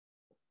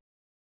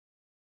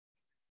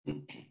Hello,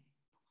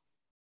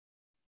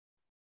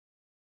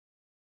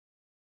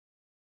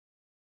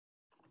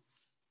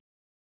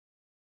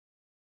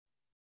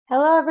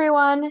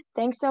 everyone.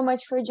 Thanks so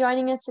much for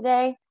joining us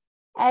today.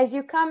 As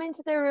you come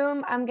into the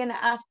room, I'm going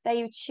to ask that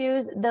you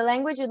choose the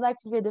language you'd like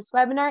to hear this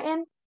webinar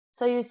in.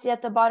 So you see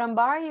at the bottom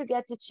bar, you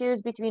get to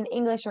choose between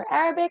English or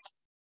Arabic.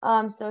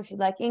 So if you'd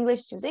like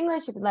English, choose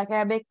English. If you'd like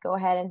Arabic, go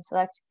ahead and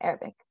select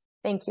Arabic.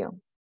 Thank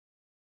you.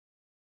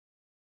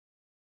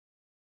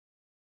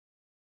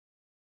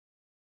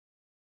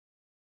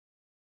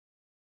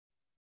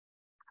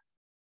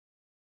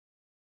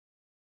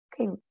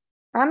 Okay,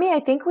 Rami,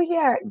 I think we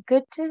are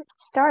good to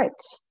start.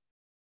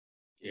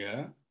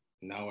 Yeah,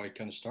 now I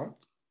can start.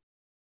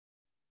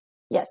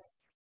 Yes.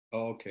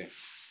 Okay.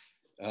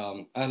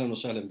 أهلا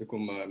وسهلا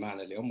بكم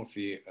معنا اليوم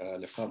في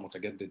لقاء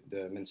متجدد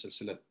من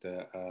سلسلة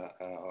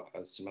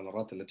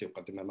السيمينارات التي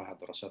يقدمها معهد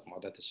دراسات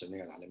معاداة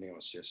السامية العالمية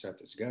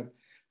والسياسات إسجاب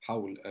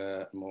حول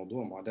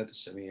موضوع معاداة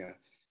السامية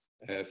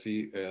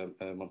في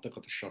منطقة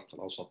الشرق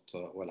الأوسط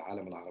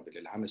والعالم العربي.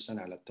 للعام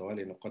الثاني على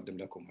التوالي نقدم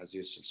لكم هذه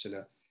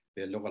السلسلة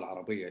باللغة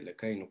العربية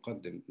لكي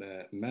نقدم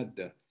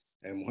مادة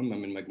مهمة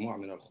من مجموعة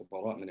من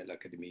الخبراء من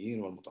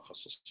الأكاديميين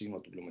والمتخصصين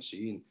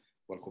والدبلوماسيين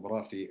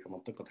والخبراء في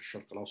منطقة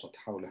الشرق الأوسط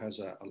حول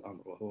هذا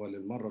الأمر، وهو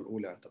للمرة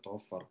الأولى أن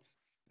تتوفر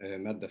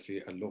مادة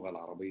في اللغة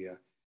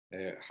العربية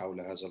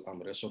حول هذا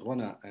الأمر.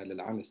 يسرنا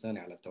للعام الثاني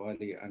على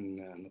التوالي أن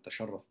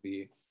نتشرف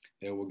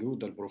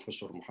بوجود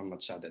البروفيسور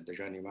محمد سعد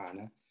الدجاني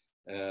معنا.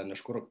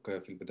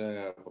 نشكرك في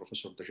البداية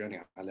بروفيسور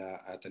دجاني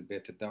على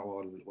تلبية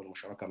الدعوة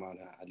والمشاركة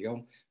معنا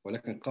اليوم،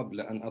 ولكن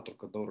قبل أن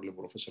أترك الدور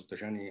لبروفيسور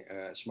دجاني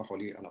اسمحوا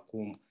لي أن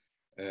أقوم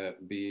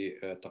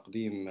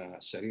بتقديم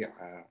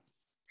سريع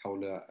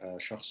حول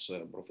شخص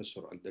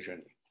بروفيسور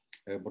الدجاني.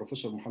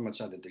 بروفيسور محمد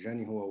سعد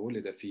الدجاني هو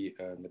ولد في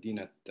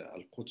مدينة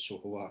القدس،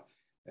 وهو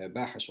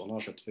باحث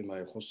وناشط فيما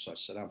يخص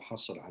السلام،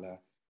 حصل على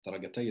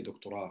درجتي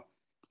دكتوراه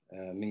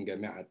من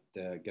جامعة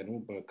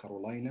جنوب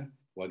كارولاينا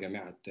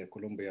وجامعة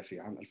كولومبيا في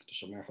عام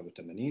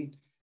 1981،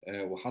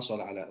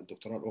 وحصل على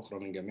الدكتوراه الأخرى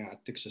من جامعة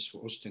تكساس في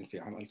أوستن في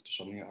عام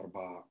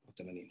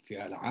 1984.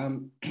 في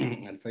العام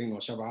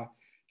 2007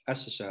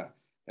 أسس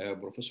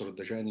بروفيسور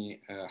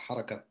الدجاني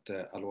حركة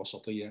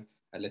الوسطية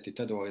التي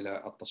تدعو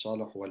إلى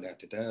التصالح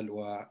والاعتدال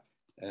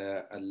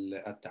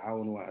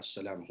والتعاون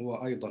والسلام.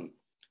 هو أيضا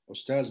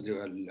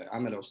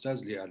عمل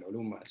أستاذ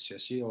للعلوم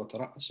السياسية،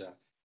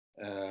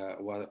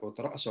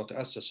 وترأس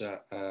وتأسس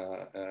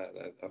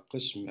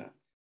قسم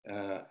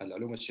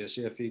العلوم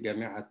السياسية في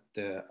جامعة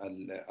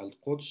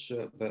القدس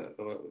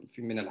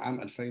من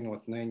العام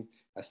 2002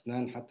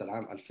 حتى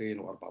العام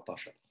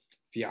 2014.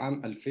 في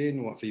عام 2000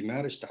 وفي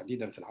مارس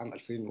تحديدا في العام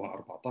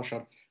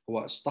 2014 هو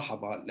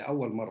اصطحب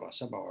لأول مرة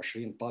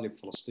 27 طالب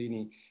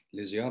فلسطيني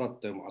لزيارة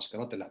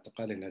معسكرات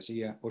الاعتقال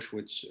النازية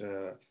أوشويتس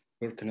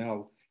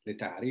بيركناو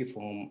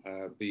لتعريفهم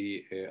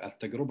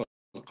بالتجربة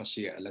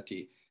القاسية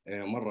التي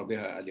مر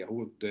بها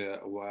اليهود،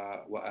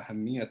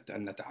 وأهمية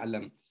أن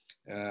نتعلم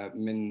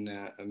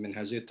من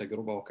هذه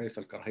التجربة وكيف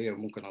الكراهية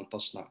ممكن أن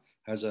تصنع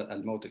هذا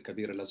الموت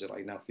الكبير الذي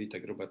رأيناه في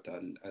تجربة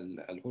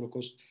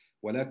الهولوكوست.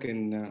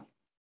 ولكن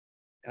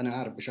أنا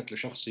أعرف بشكل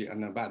شخصي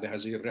أن بعد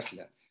هذه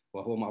الرحلة،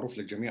 وهو معروف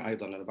للجميع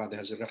أيضا، أن بعد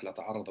هذه الرحلة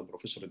تعرض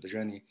بروفيسور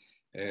الدجاني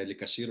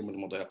لكثير من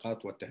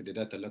المضايقات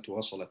والتهديدات التي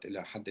وصلت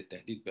إلى حد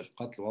التهديد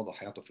بالقتل، ووضع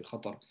حياته في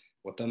خطر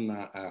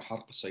وتم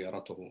حرق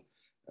سيارته.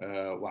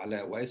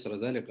 وإثر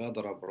ذلك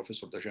غادر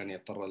بروفيسور دجاني،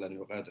 اضطر لأن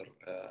يغادر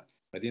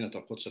مدينة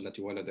القدس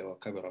التي ولد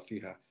وكبر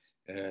فيها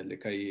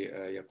لكي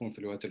يكون في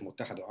الولايات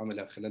المتحدة،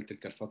 وعمل خلال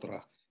تلك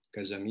الفترة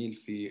كزميل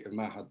في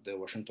معهد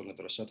واشنطن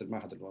لدراسات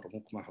المعهد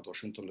المرموق، معهد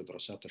واشنطن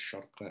لدراسات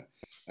الشرق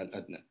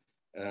الأدنى.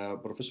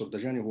 بروفيسور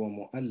دجاني هو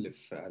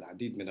مؤلف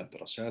العديد من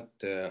الدراسات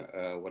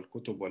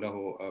والكتب،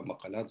 وله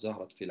مقالات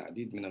ظهرت في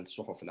العديد من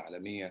الصحف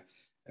العالمية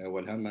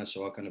والهامة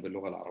سواء كان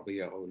باللغة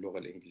العربية أو اللغة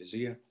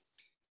الإنجليزية.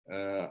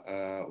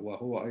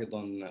 وهو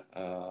أيضا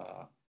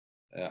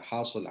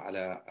حاصل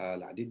على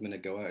العديد من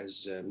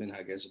الجوائز،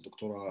 منها جائزة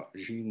الدكتورة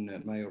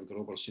جين ماير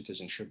جلوبال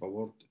سيتيزنشيب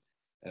أوورد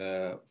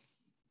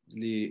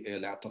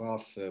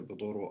للاعتراف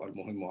بدوره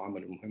المهم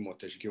وعمله المهم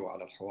وتشجيعه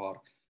على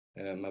الحوار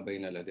ما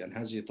بين الأديان.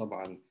 هذه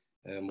طبعا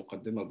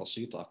مقدمة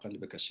بسيطة أقل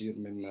بكثير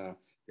مما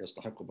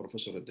يستحق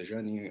بروفيسور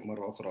الدجاني.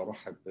 مرة أخرى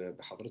أرحب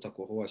بحضرتك،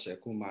 وهو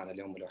سيكون معنا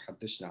اليوم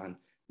ليحدثنا عن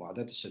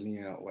معاداة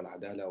السامية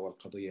والعدالة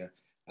والقضية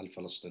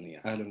الفلسطينية.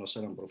 أهلا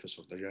وسهلا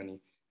بروفيسور دجاني،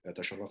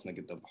 تشرفنا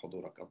جدا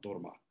بحضورك، الدور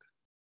معك.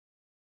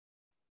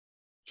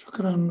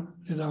 شكرا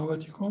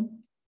لدعوتكم،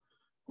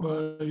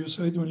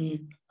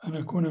 ويسعدني أن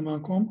أكون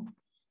معكم.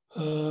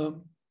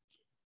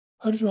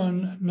 أرجو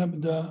أن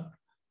نبدأ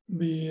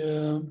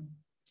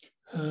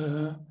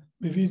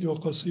بفيديو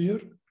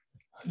قصير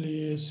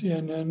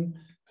لCNN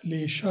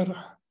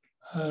لشرح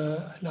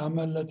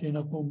الأعمال التي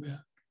نقوم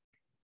بها.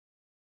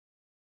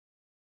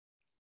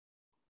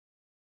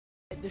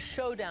 The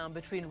showdown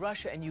between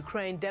Russia and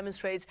Ukraine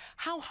demonstrates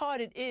how hard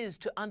it is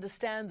to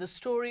understand the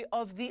story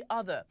of the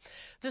other.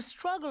 The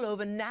struggle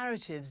over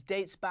narratives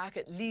dates back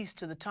at least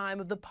to the time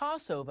of the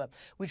Passover,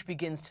 which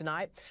begins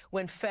tonight,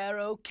 when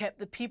Pharaoh kept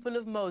the people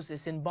of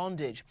Moses in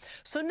bondage.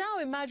 So now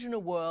imagine a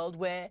world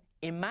where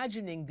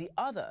imagining the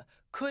other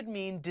could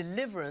mean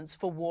deliverance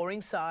for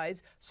warring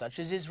sides, such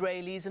as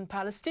Israelis and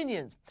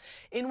Palestinians.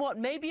 In what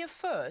may be a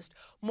first,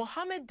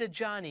 Mohammed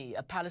Dajani,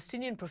 a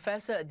Palestinian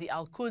professor at the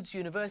Al-Quds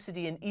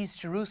University in East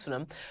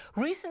Jerusalem,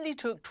 recently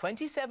took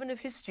 27 of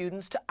his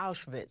students to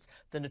Auschwitz,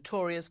 the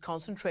notorious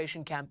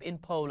concentration camp in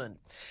Poland.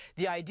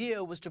 The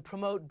idea was to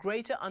promote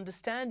greater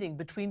understanding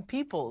between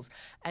peoples,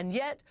 and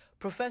yet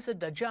Professor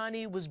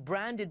Dajani was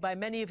branded by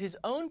many of his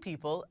own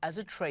people as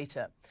a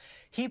traitor.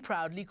 He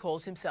proudly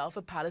calls himself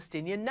a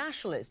Palestinian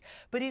nationalist,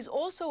 but he's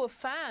also a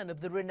fan of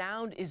the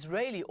renowned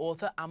Israeli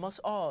author Amos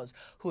Oz,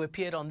 who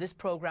appeared on this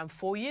program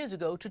 4 years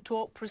ago to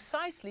talk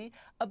precisely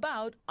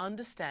about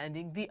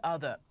understanding the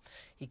other.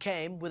 He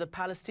came with a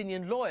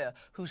Palestinian lawyer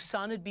whose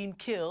son had been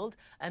killed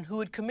and who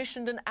had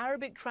commissioned an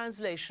Arabic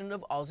translation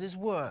of Oz's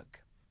work.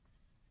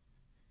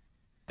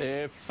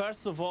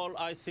 First of all,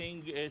 I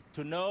think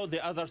to know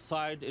the other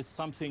side is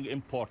something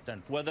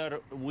important, whether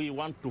we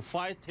want to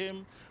fight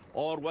him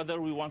or whether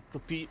we want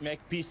to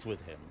make peace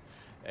with him.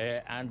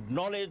 And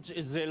knowledge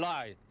is a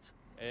light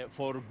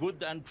for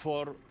good and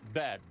for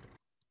bad.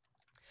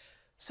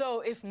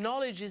 So if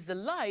knowledge is the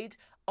light,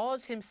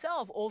 Oz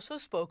himself also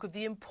spoke of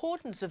the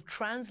importance of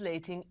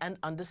translating and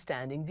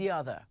understanding the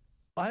other.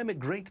 I'm a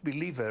great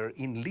believer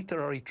in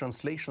literary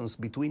translations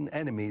between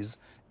enemies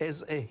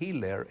as a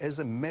healer, as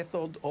a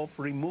method of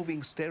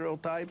removing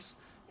stereotypes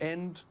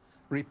and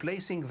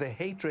replacing the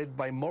hatred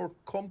by more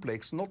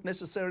complex, not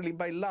necessarily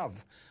by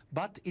love,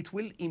 but it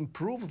will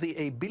improve the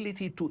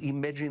ability to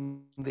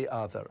imagine the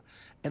other.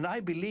 And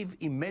I believe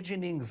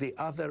imagining the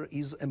other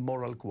is a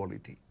moral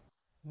quality.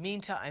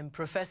 Meantime,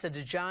 Professor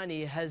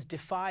Dajani has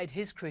defied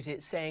his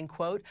critics, saying,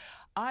 quote,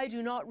 "I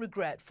do not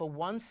regret for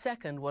 1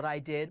 second what I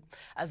did.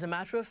 As a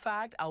matter of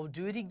fact, I will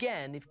do it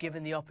again if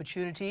given the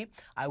opportunity.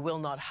 I will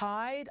not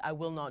hide, I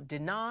will not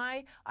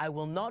deny, I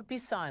will not be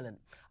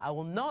silent. I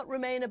will not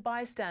remain a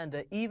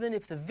bystander, even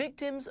if the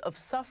victims of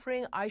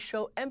suffering I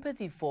show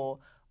empathy for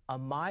are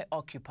my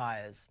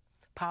occupiers."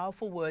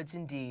 Powerful words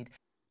indeed.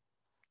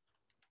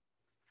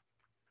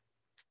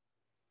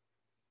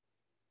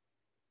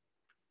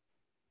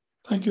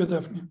 Thank you,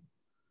 Daphne.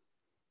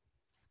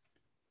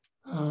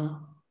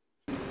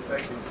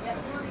 Thank you.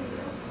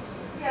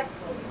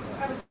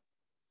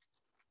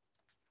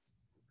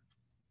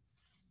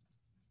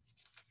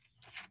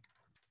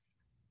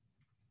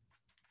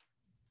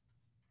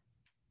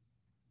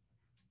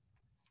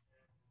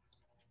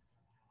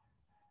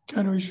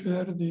 Can we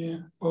share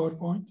the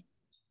PowerPoint?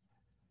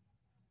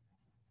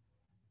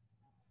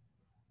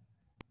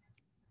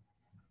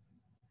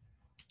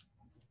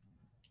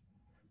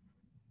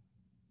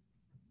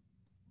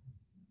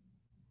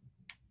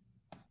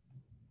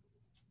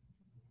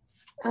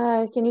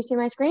 Can you see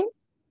my screen?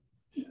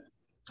 Yeah.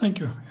 Thank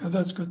you. Yeah,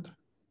 that's good.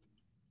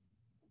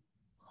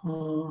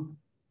 The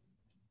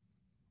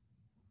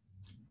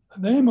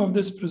aim of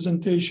this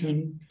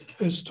presentation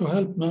is to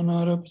help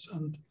non-Arabs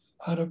and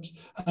Arabs,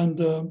 and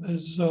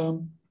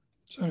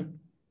sorry.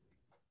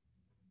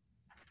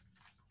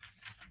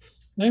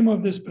 The aim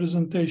of this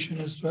presentation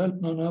is to help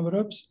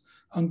non-Arabs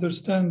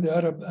understand the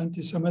Arab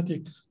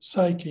anti-Semitic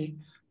psyche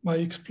by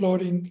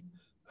exploring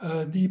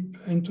deep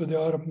into the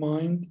Arab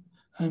mind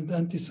and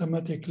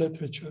anti-Semitic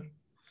literature.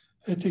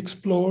 It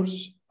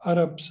explores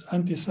Arabs'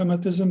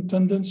 anti-Semitism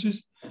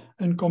tendencies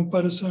in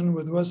comparison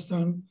with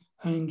Western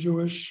and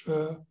Jewish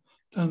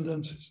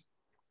tendencies.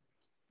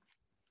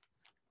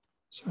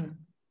 Sorry,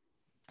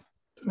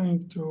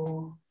 trying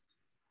to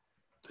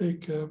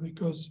take,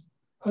 because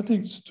I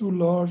think it's too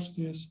large,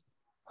 this.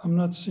 I'm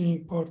not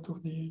seeing part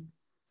of the,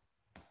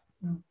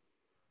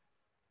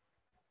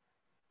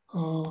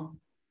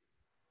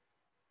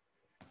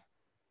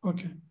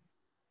 okay.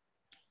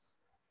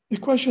 The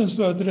questions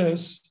to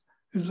address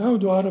is, how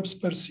do Arabs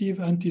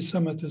perceive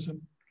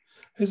anti-Semitism?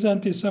 Is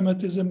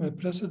anti-Semitism a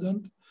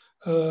precedent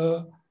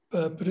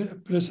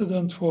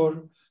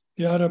for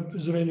the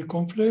Arab-Israeli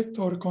conflict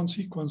or a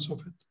consequence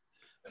of it?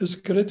 Is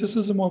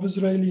criticism of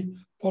Israeli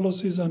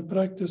policies and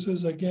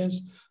practices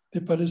against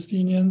the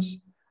Palestinians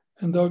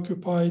in the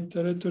occupied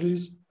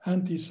territories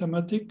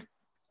anti-Semitic?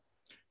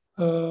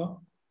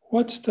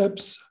 What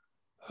steps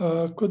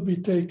could be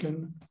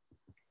taken?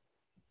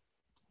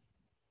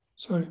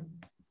 Sorry.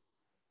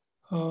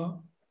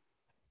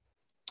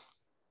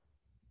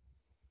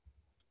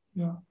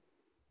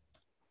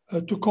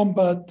 To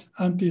combat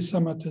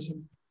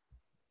anti-Semitism.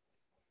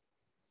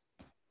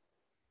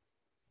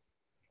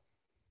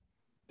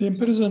 The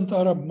imprisoned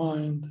Arab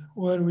mind,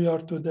 where we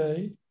are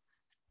today.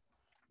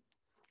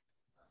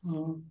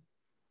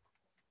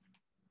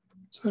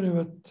 Sorry,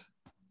 but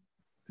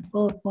the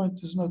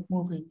PowerPoint is not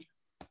moving.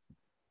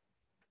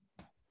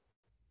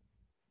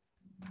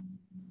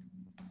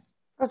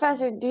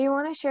 Professor, do you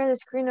want to share the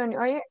screen on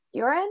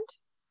your end?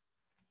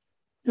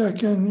 Yeah,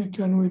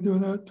 can we do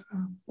that?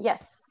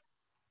 Yes.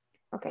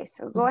 Okay,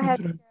 so go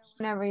ahead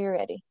whenever you're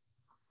ready.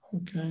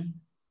 Okay.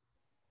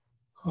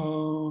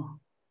 One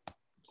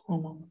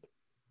moment.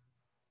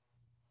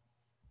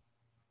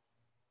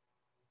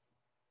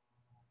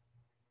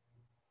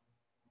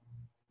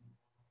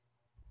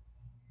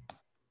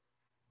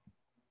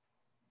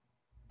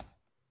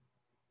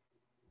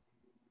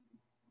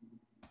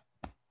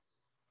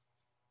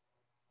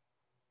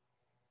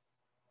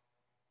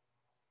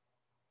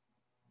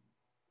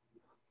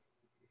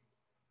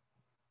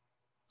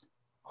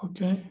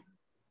 Okay.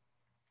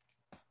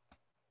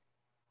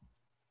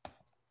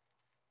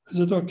 Is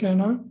it okay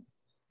now?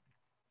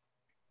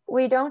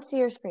 We don't see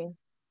your screen.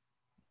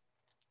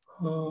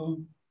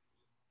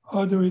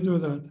 How do we do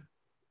that?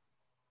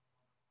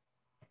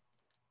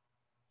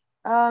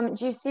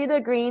 Do you see the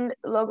green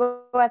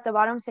logo at the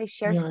bottom say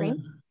share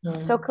screen? Yeah.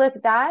 So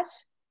click that,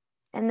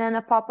 and then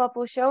a pop-up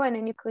will show, and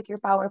then you click your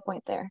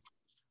PowerPoint there.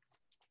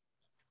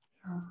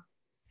 Yeah.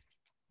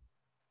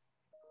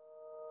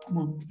 Come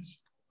on, please.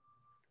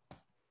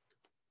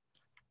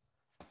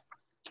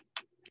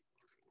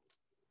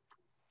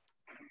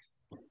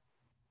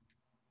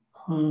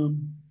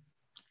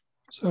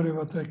 Sorry,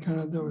 but I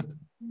cannot do it.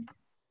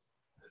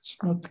 It's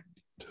not.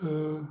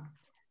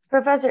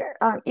 Professor,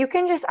 you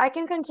can I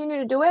can continue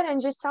to do it,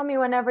 and just tell me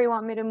whenever you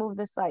want me to move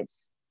the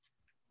slides.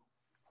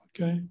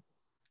 Okay.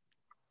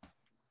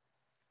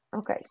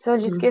 Okay, so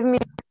just give me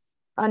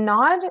a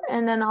nod,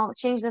 and then I'll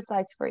change the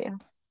slides for you.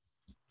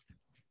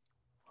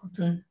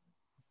 Okay.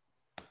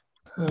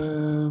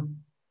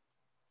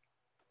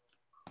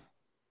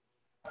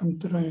 I'm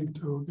trying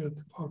to get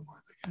the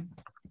PowerPoint again.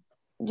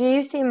 Do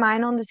you see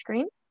mine on the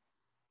screen?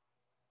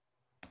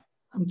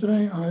 I'm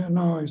trying.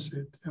 Now I see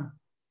it. Yeah.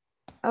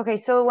 Okay,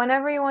 so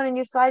whenever you want a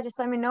new slide, just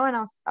let me know, and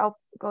I'll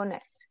go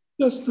next.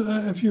 Just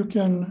if you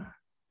can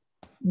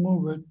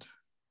move it.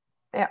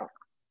 Yeah.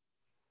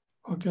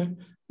 Okay.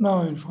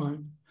 Now I'm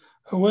fine.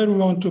 Where we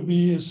want to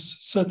be is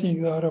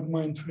setting the Arab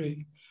mind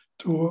free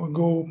to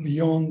go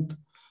beyond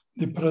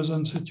the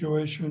present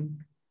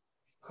situation.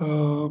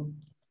 Okay.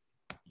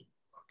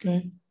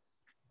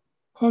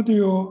 How do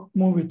you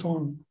move it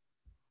on?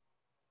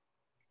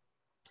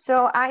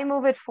 So I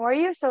move it for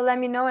you, so let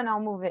me know and I'll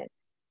move it.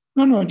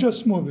 No,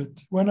 just move it.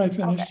 When I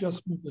finish,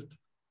 just move it.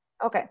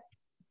 Okay.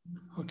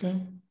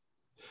 Okay.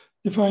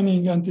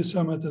 Defining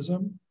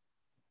anti-Semitism.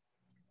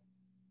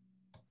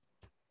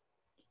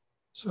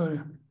 Sorry.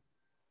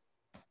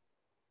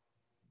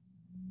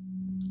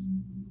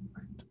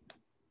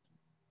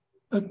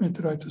 Let me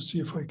try to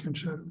see if I can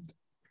share it.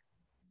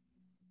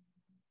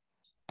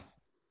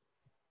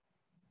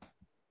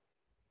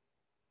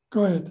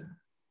 Go ahead.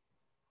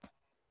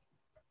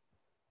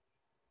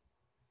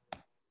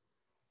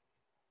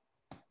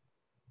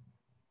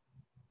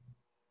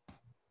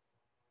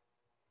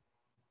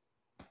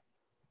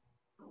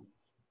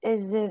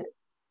 Is it?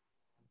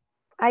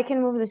 I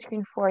can move the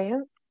screen for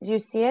you. Do you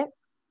see it?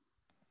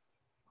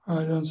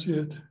 I don't see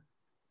it.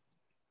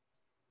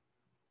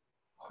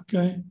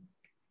 Okay.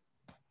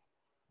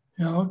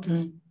 Yeah,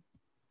 okay.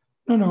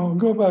 No,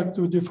 go back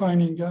to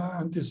defining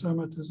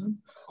anti-Semitism,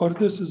 or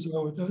this is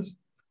how it is.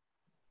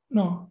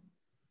 No.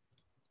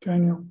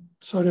 Can you?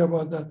 Sorry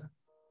about that.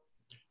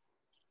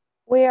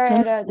 We are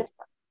at a...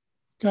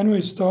 Can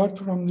we start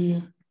from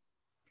the...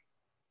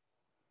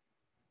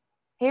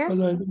 Here?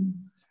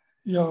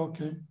 Yeah,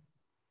 okay.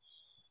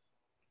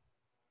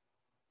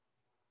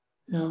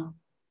 Yeah.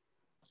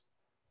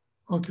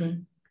 Okay.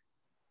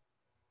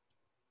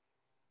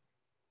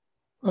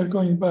 We're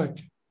going back.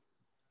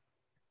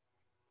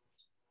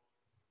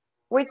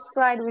 Which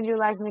slide would you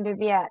like me to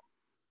be at?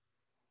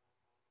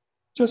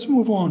 Just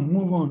move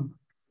on.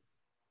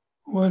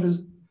 What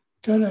is?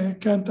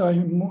 Can't I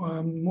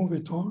move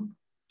it on?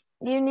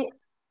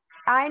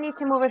 I need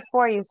to move it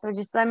for you, so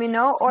just let me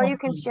know, or you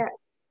can share it.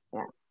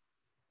 Yeah.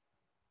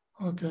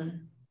 Okay.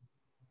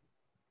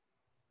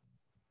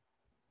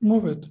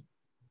 Move it.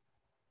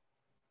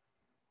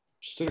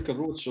 Historical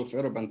roots of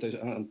Arab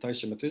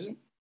anti-Semitism.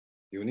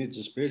 You need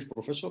this page,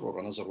 Professor, or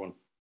another one?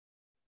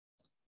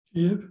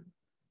 Here.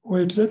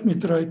 Wait, let me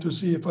try to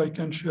see if I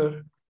can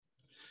share.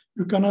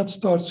 You cannot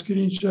start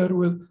screen share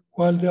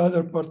while the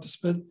other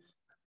participant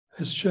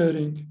is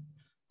sharing.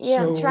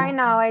 Yeah, so, try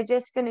now. I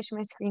just finished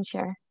my screen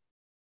share.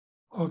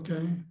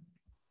 Okay.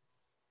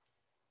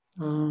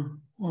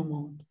 One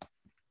moment.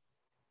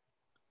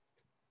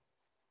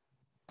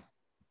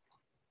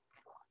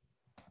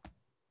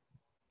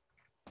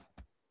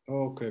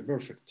 Okay,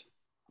 perfect.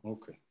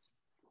 Okay.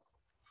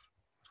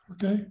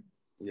 Okay.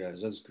 Yeah,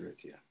 that's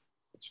great. Yeah,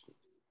 that's good.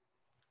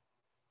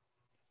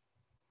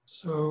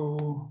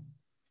 So,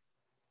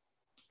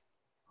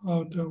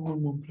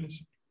 one more,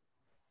 please.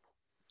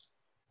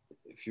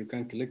 If you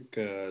can click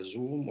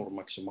Zoom or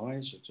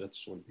maximize, that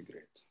will be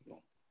great.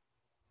 No.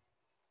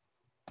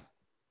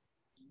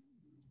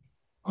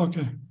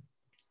 Okay.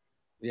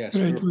 Yes.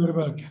 Great, perfect. we're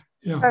back.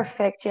 Yeah.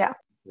 Perfect. Yeah.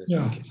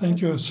 Yeah.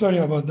 Thank you. Sorry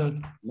about that.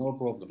 No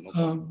problem. No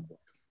problem.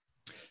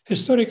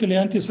 Historically,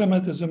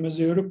 anti-Semitism is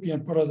a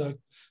European product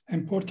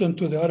important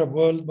to the Arab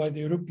world by the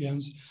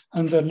Europeans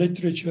and the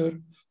literature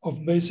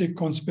of basic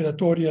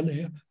conspiratorial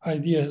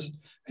ideas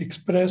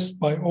expressed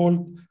by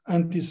old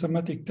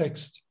anti-Semitic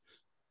texts.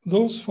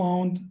 Those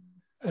found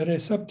a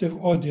receptive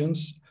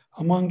audience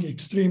among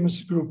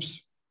extremist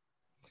groups,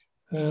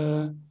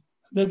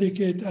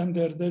 dedicated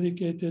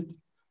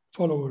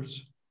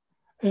followers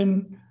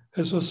in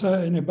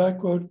a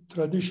backward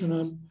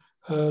traditional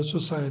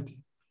society.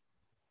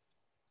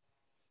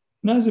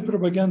 Nazi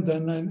propaganda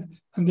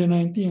in the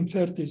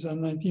 1930s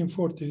and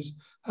 1940s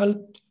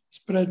helped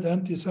spread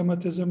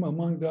anti-Semitism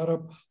among the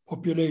Arab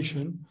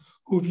population,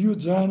 who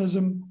viewed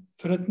Zionism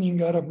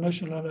threatening Arab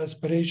national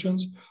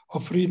aspirations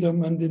of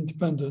freedom and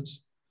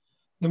independence.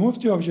 The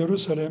Mufti of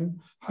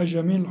Jerusalem, Hajj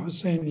Amin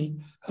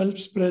al-Husseini, helped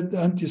spread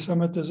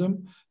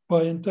anti-Semitism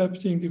by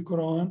interpreting the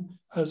Quran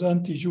as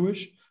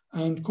anti-Jewish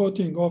and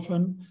quoting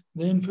often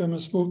the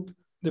infamous book,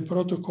 The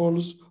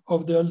Protocols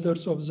of the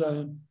Elders of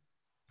Zion.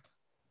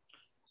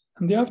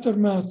 In the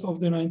aftermath of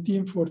the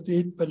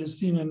 1948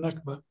 Palestinian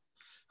Nakba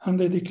and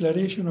the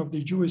declaration of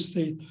the Jewish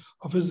state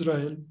of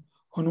Israel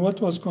on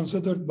what was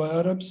considered by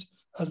Arabs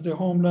as the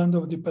homeland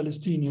of the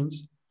Palestinians,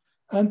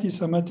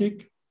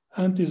 anti-Semitic,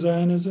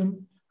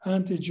 anti-Zionism,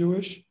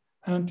 anti-Jewish,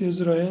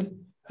 anti-Israel,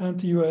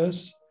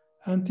 anti-US,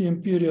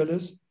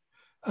 anti-imperialist,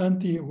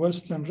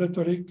 anti-Western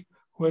rhetoric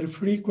were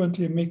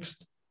frequently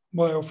mixed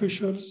by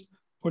officials,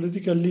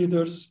 political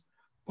leaders,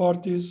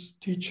 parties,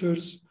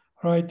 teachers,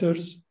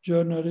 writers,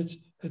 journalists,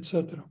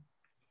 etc.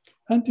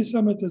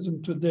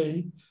 Anti-Semitism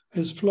today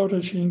is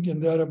flourishing in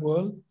the Arab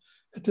world.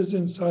 It is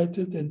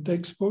incited in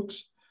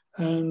textbooks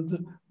and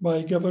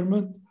by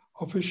government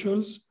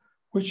officials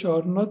which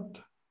are not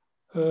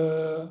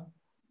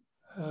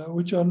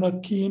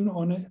keen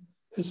on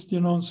its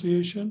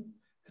denunciation.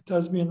 It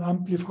has been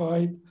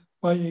amplified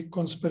by a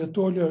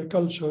conspiratorial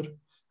culture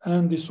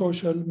and the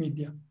social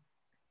media.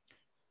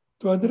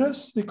 To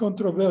address the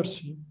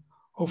controversy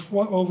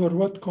over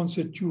what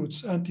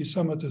constitutes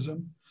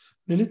anti-Semitism,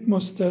 the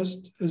litmus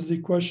test is the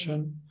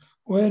question,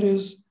 where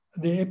is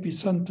the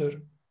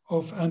epicenter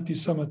of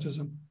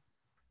anti-Semitism?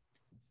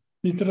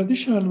 The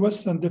traditional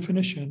Western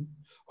definition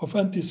of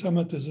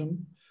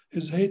anti-Semitism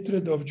is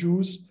hatred of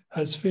Jews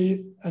as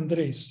faith and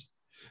race.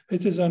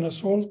 It is an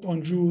assault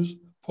on Jews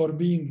for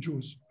being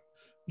Jews.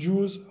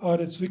 Jews are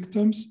its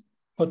victims,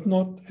 but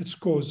not its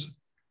cause.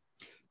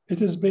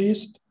 It is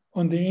based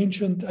on the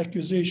ancient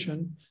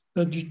accusation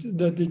that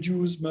the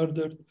Jews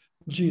murdered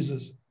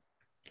Jesus.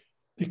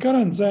 The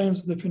current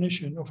Zionist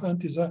definition of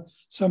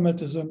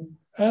anti-Semitism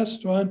adds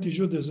to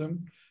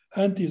anti-Judaism,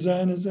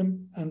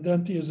 anti-Zionism, and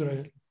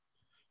anti-Israel.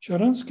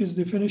 Sharansky's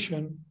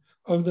definition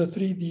of the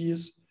 3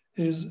 Ds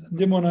is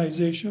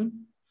demonization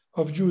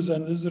of Jews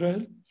and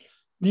Israel,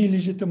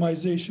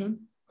 delegitimization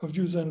of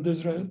Jews and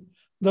Israel,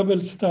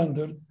 double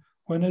standard,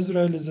 when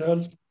Israel is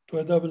held to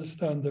a double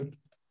standard.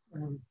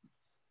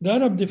 The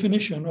Arab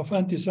definition of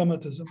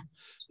anti-Semitism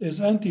is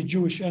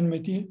anti-Jewish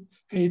enmity,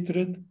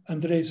 hatred,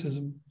 and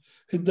racism.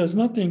 It does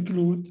not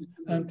include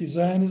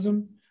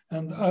anti-Zionism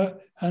and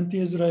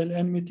anti-Israel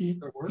enmity,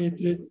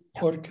 hatred,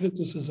 or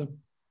criticism.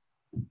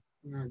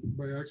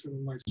 By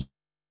accident,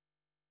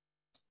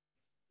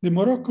 the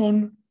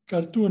Moroccan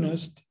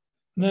cartoonist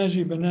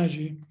Naji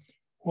Benaji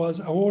was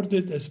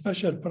awarded a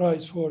special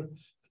prize for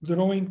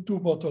drawing 2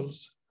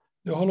 bottles.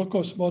 The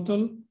Holocaust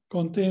bottle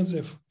contains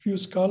a few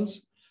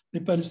skulls. The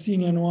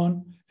Palestinian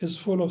one is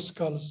full of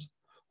skulls.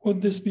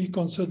 Would this be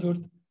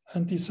considered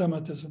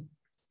anti-Semitism?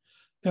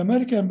 The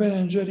American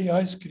Ben & Jerry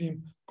ice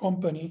cream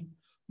company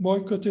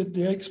boycotted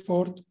the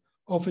export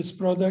of its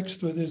products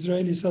to the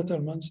Israeli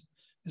settlements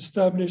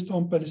established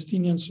on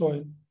Palestinian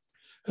soil.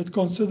 It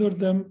considered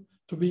them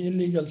to be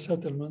illegal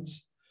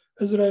settlements.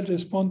 Israel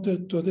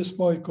responded to this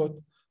boycott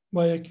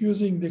by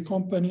accusing the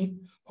company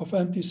of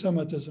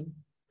anti-Semitism.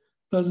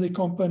 Does the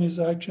company's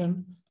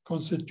action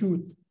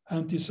constitute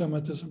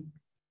anti-Semitism?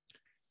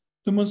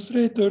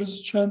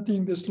 Demonstrators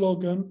chanting the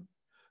slogan,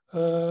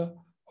 O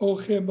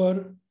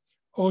Khaybar,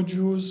 O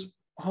Jews,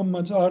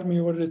 Muhammad's army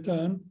will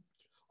return,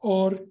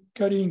 or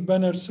carrying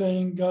banners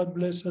saying, God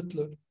bless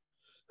Hitler.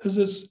 Is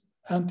this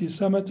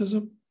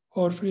anti-Semitism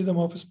or freedom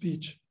of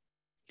speech?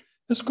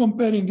 Is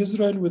comparing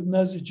Israel with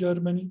Nazi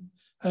Germany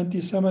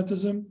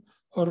anti-Semitism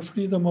or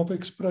freedom of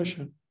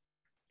expression?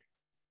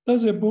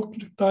 Does a book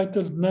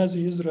titled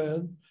Nazi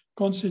Israel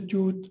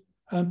constitute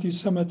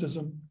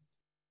anti-Semitism?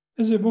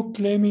 Is a book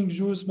claiming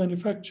Jews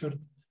manufactured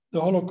the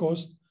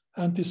Holocaust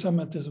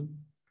anti-Semitism?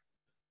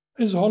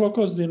 Is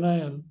Holocaust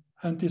denial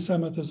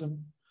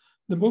anti-Semitism?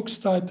 The book's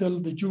title,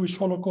 The Jewish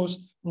Holocaust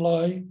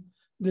Lie,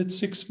 Did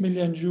 6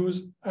 million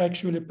Jews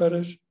actually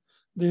perish?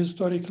 The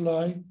historic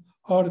lie.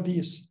 Are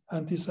these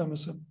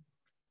anti-Semitism?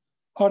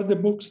 Are the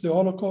books, The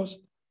Holocaust,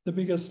 the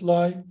biggest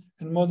lie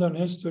in modern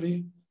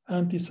history,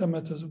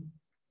 anti-Semitism?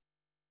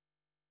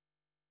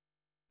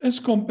 Is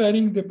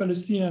comparing the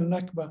Palestinian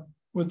Nakba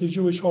with the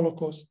Jewish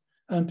Holocaust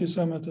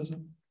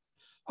anti-Semitism?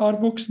 Are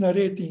books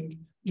narrating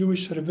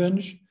Jewish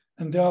revenge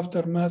in the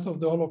aftermath of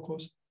the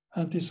Holocaust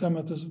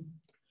anti-Semitism?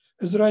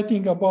 Is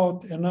writing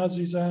about a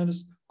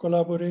Nazi-Zionist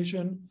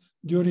collaboration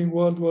during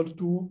World War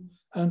II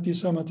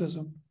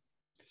anti-Semitism,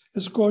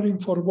 is calling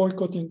for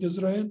boycotting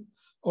Israel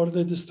or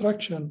the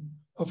destruction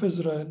of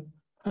Israel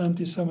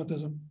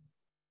anti-Semitism.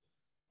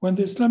 When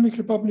the Islamic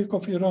Republic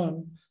of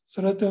Iran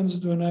threatens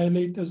to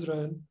annihilate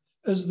Israel,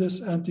 is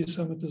this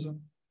anti-Semitism?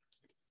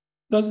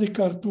 Does the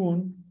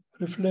cartoon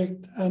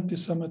reflect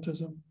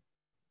anti-Semitism?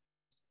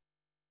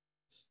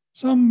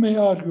 Some may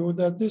argue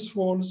that this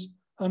falls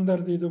under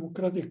the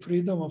democratic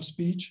freedom of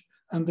speech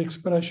and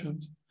expression.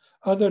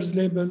 Others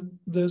label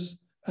this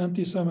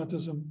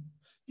anti-Semitism.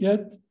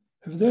 Yet,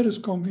 if there is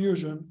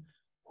confusion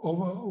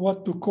over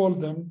what to call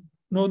them,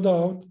 no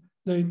doubt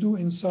they do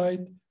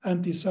incite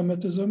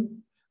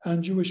anti-Semitism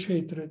and Jewish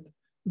hatred,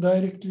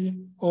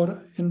 directly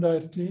or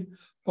indirectly,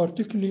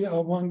 particularly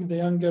among the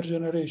younger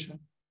generation.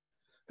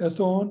 A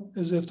thorn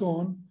is a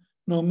thorn,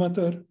 no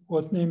matter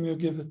what name you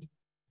give it.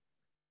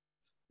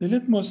 The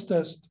litmus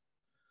test: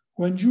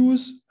 when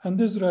Jews and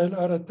Israel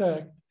are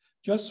attacked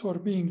just for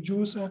being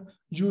Jews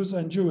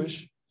and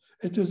Jewish,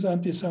 it is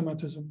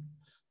anti-Semitism.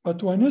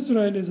 But when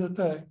Israel is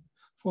attacked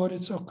for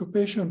its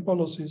occupation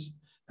policies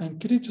and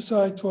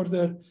criticized for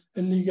their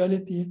illegal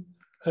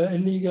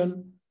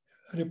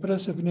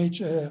repressive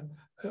nature,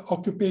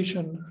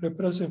 occupation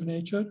repressive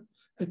nature,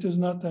 it is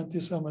not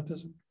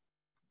anti-Semitism.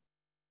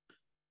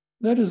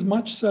 There is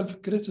much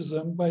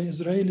self-criticism by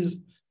Israelis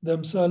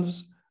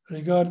themselves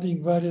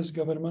regarding various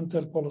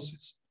governmental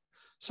policies.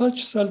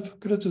 Such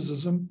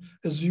self-criticism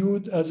is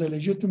viewed as a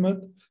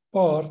legitimate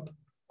part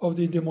of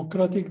the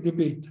democratic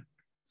debate.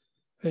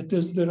 It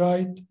is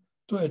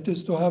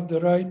to have the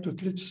right to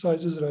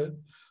criticize Israel,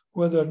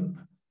 whether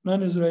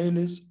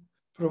non-Israelis,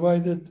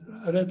 provided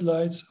red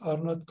lights are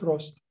not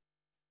crossed.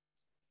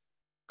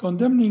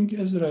 Condemning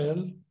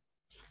Israeli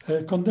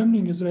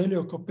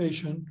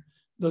occupation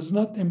does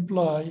not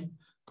imply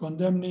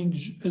condemning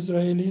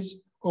Israelis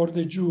or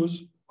the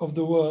Jews of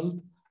the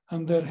world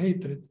and their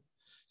hatred,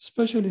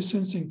 especially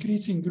since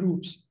increasing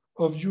groups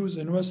of Jews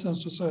in Western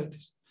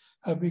societies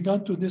have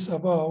begun to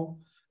disavow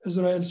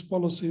Israel's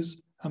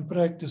policies and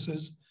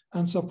practices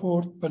and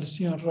support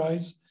Palestinian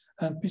rights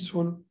and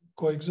peaceful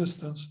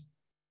coexistence.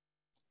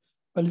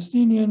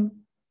 Palestinian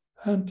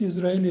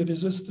anti-Israeli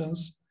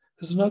resistance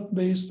is not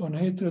based on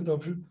hatred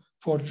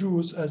for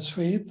Jews as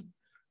faith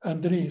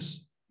and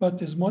race,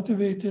 but is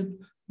motivated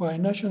by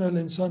national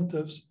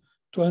incentives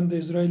to end the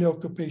Israeli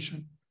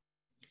occupation.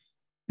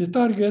 The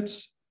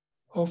targets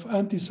of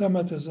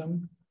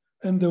anti-Semitism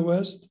in the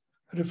West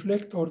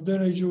reflect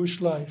ordinary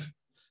Jewish life,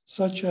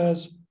 such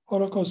as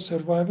Holocaust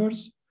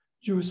survivors,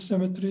 Jewish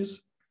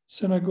cemeteries,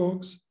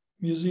 synagogues,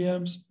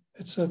 museums,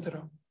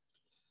 etc.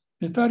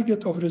 The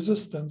target of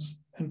resistance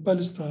in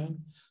Palestine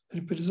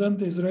represent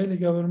the Israeli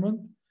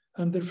government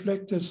and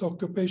reflect its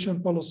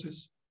occupation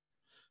policies.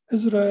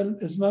 Israel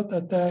is not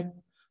attacked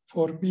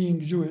for being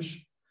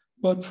Jewish,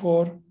 but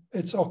for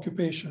its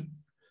occupation.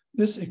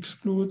 This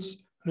excludes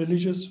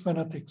religious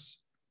fanatics.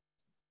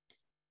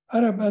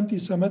 Arab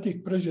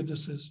anti-Semitic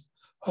prejudices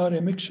are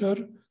a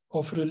mixture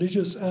of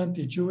religious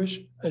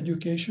anti-Jewish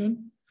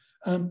education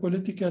and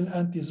political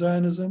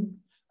anti-Zionism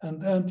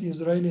and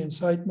anti-Israeli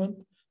incitement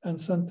and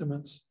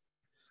sentiments.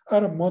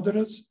 Arab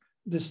moderates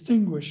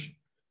distinguish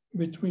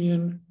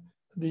between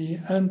the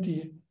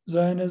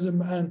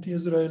anti-Zionism,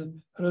 anti-Israel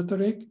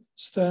rhetoric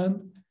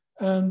stand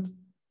and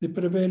the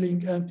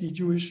prevailing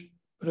anti-Jewish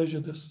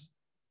prejudice.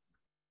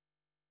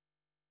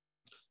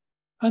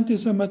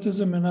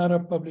 Anti-Semitism in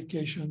Arab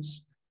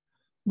publications.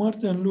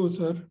 Martin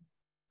Luther,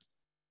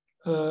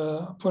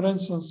 for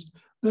instance,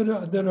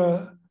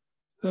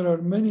 there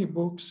are many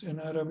books in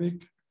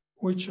Arabic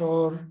which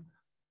are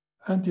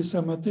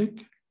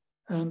anti-Semitic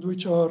and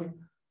which are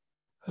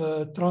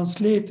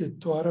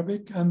translated to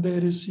Arabic, and they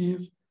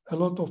receive a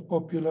lot of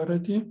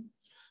popularity.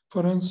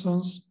 For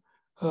instance,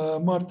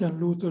 Martin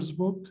Luther's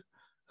book,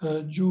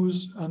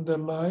 Jews and Their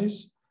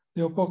Lies,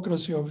 The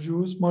Hypocrisy of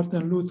Jews.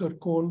 Martin Luther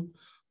called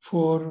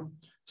for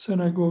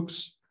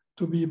synagogues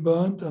to be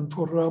burned and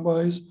for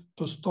rabbis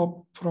to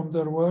stop from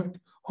their work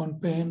on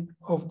pain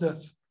of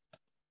death.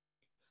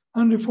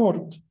 Henry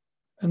Ford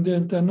and the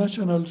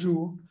International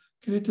Jew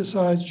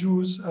criticized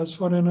Jews as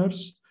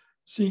foreigners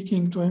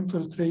seeking to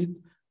infiltrate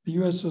the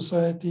US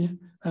society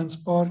and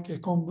spark a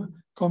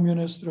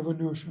communist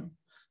revolution.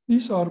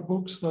 These are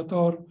books that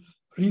are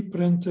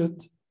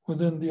reprinted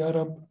within the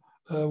Arab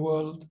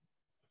world.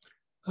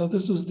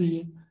 This is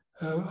the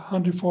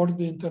Henry Ford,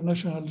 the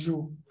International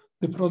Jew,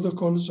 the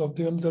Protocols of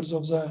the Elders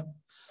of Zion.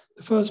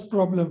 The first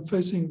problem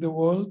facing the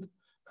world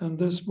in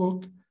this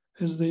book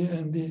is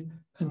in the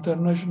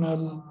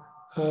International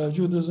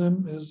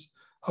Judaism is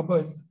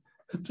about,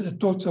 it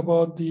talks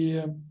about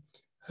the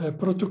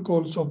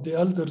Protocols of the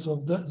Elders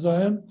of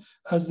Zion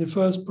as the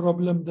first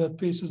problem that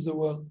faces the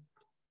world.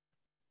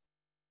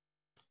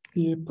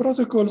 The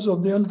Protocols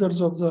of the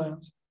Elders of Zion.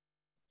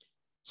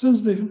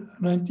 Since the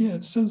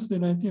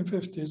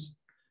 1950s,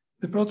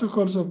 the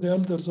Protocols of the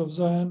Elders of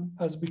Zion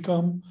has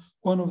become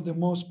one of the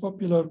most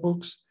popular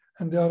books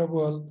in the Arab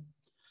world.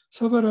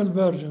 Several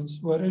versions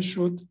were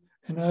issued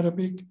in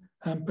Arabic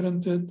and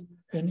printed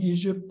in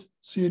Egypt,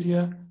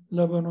 Syria,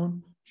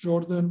 Lebanon,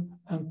 Jordan,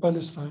 and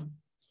Palestine,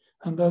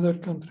 and other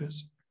countries.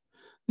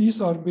 These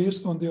are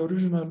based on the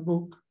original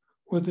book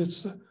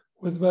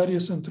with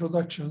various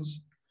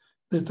introductions.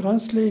 The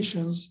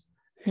translations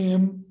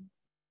aim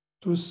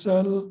to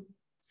sell,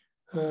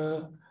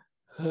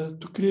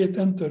 to create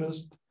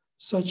interest,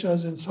 such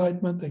as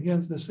incitement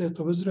against the state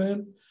of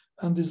Israel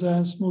and the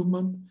Zionist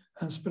movement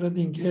and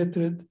spreading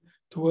hatred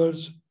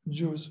towards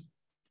Jews.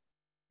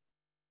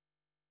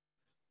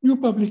 New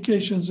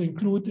publications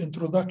include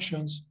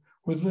introductions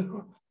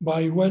written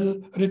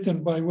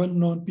by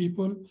well-known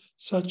people,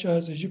 such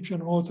as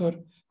Egyptian author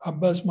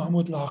Abbas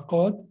Mahmoud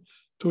Al-Aqad,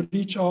 to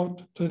reach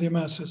out to the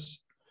masses.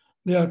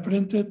 They are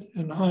printed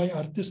in high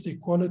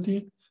artistic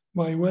quality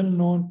by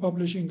well-known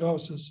publishing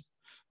houses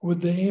with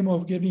the aim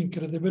of giving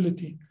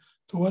credibility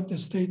to what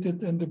is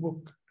stated in the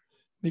book.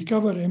 The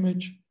cover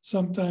image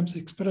sometimes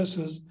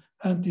expresses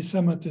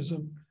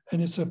anti-Semitism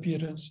in its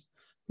appearance.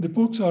 The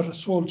books are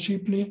sold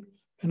cheaply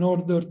in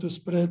order to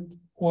spread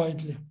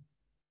widely.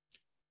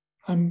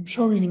 I'm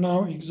showing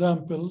now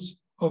examples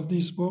of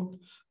this book.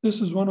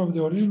 This is one of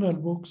the original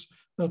books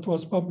that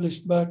was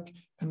published back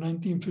in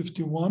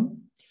 1951.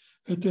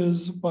 It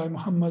is by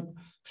Muhammad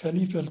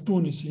Khalif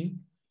al-Tunisi,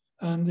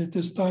 and it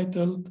is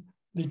titled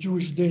The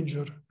Jewish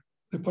Danger,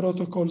 the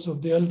Protocols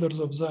of the Elders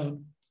of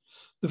Zion.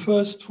 The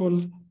first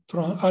full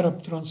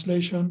Arab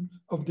translation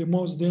of the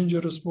most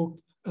dangerous book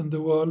in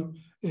the world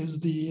is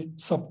the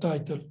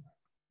subtitle.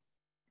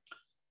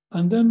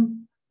 And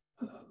then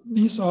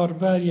these are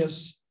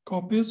various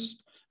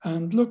copies,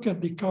 and look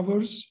at the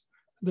covers.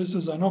 This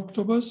is an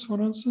octopus, for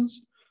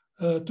instance,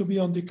 to be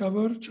on the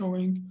cover,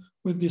 showing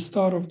with the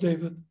Star of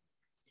David.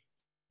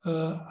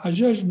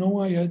 Hajjaj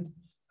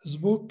Nawayed's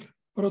book,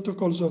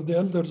 Protocols of the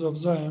Elders of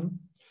Zion,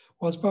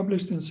 was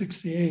published in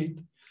 '68,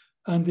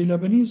 and the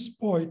Lebanese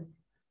poet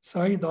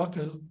Said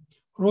Aqil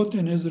wrote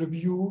in his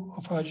review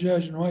of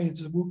Hajjaj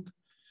Nawayed's book,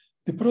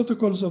 The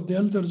Protocols of the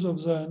Elders of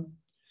Zion,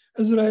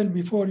 Israel,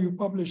 before you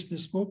published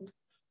this book,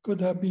 could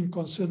have been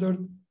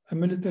considered a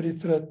military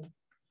threat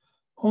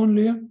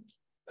only,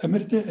 a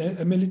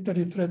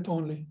military threat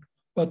only.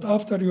 But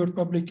after your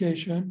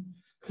publication,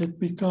 it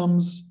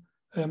becomes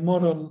a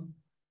moral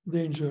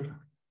danger.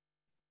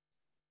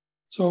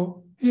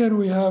 So here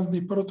we have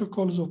the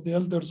Protocols of the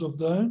Elders of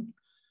Zion,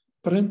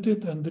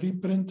 printed and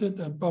reprinted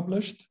and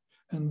published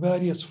in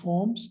various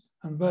forms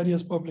and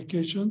various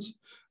publications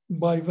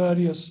by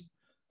various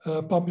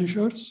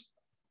publishers,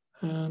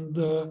 and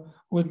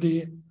with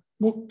the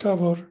book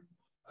cover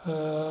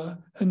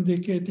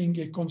indicating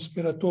a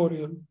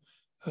conspiratorial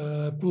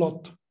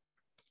plot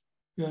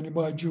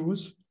by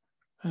Jews.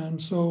 And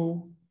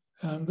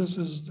this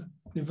is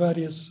the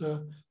various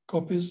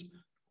copies.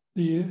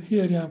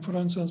 Here, for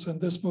instance, in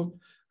this book,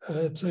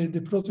 it's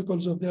the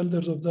Protocols of the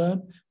Elders of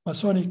Zion,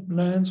 Masonic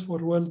Plans for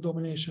World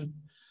Domination.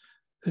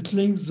 It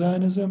links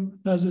Zionism,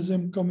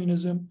 Nazism,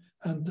 Communism,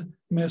 and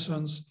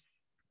Masons.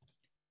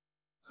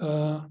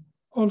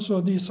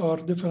 Also, these are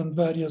different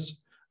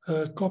various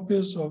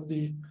copies of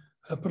the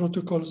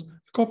protocols.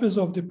 Copies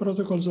of the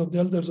Protocols of the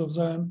Elders of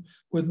Zion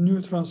with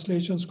new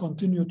translations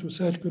continue to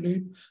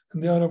circulate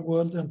in the Arab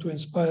world and to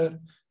inspire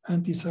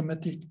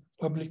anti-Semitic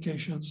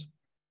publications.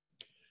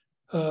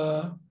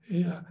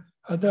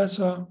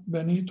 Hadassah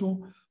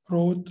Benito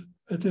wrote,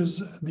 it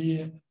is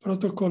the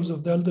Protocols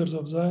of the Elders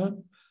of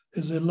Zion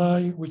is a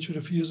lie which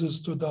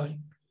refuses to die.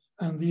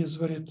 And he is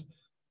very,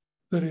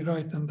 very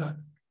right in that.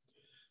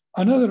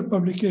 Another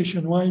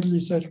publication widely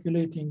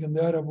circulating in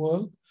the Arab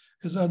world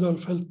is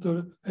Adolf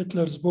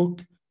Hitler's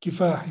book,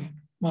 Kifahi,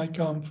 My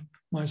Kampf,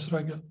 My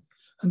Struggle.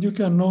 And you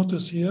can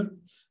notice here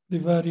the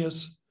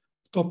various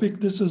topics.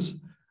 This is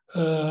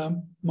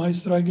My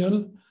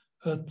Struggle,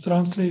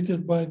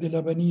 translated by the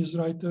Lebanese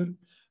writer,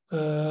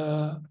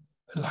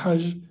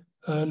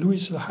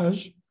 Louis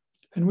Al-Hajj,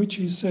 in which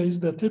he says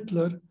that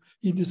Hitler,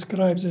 he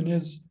describes in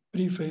his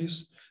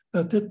preface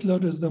that Hitler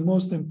is the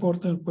most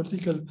important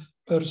political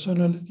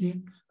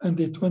personality in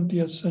the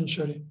 20th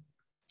century.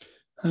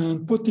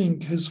 And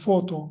putting his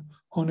photo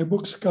on a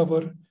book's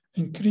cover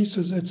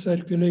increases its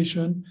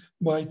circulation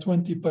by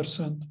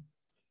 20%.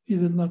 He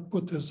did not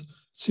put his,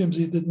 seems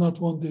he did not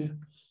want the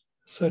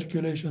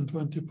circulation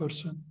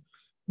 20%.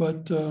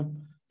 But,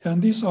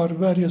 and these are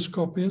various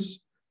copies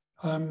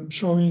I'm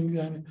showing,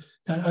 and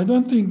I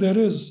don't think there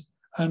is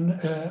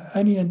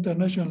any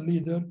international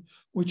leader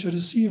which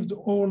received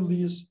all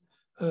these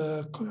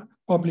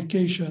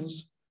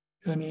publications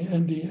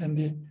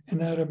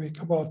in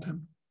Arabic about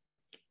him.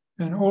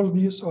 And all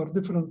these are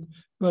different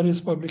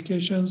various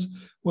publications,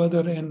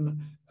 whether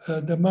in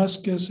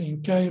Damascus,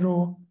 in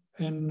Cairo,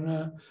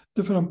 in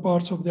different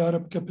parts of the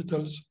Arab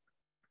capitals.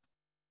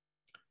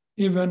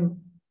 Even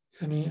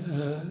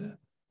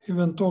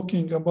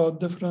talking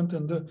about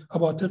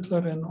about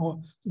Hitler in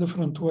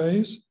different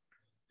ways.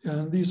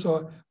 And these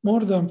are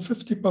more than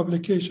 50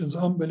 publications,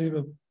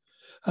 unbelievable.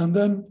 And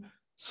then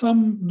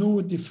some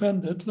do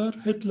defend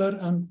Hitler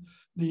and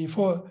the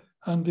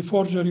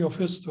forgery of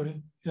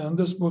history. And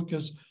this book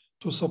is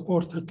to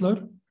support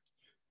Hitler.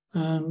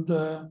 And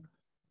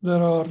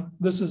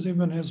this is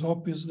even his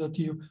hobbies, that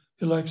he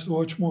likes to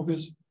watch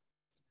movies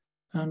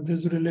and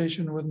his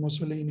relation with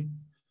Mussolini.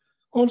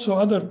 Also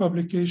other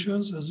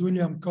publications as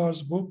William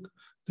Carr's book,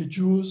 The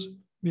Jews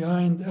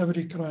Behind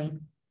Every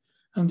Crime.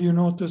 And you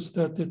notice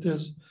that it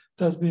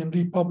has been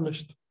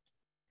republished.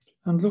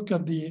 And look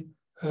at the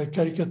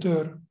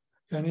caricature,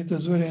 and it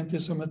is very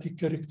anti-Semitic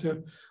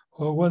caricature,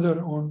 whether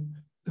on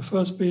the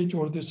first page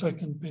or the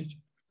second page,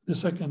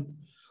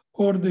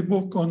 or the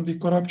book on the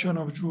corruption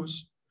of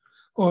Jews,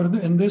 or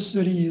in this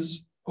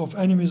series of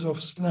Enemies of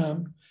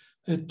Islam,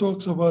 it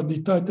talks about,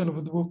 the title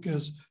of the book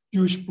is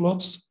Jewish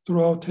Plots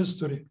Throughout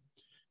History.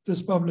 It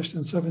is published in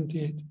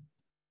 1978.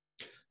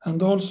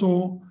 And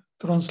also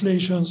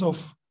translations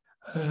of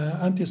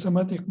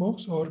anti-Semitic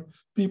books, or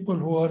people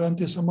who are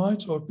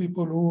anti-Semites, or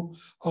people who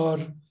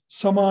are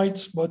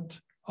Semites but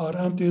are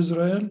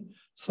anti-Israel,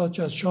 such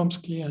as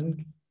Chomsky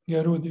and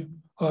Garudi,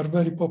 are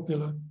very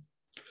popular.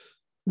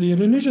 The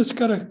religious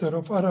character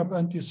of Arab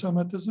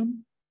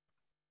anti-Semitism,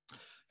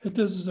 it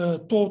is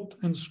taught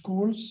in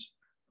schools.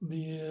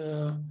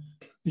 The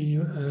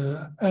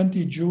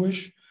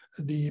anti-Jewish,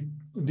 the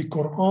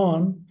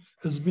Quran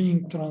is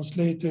being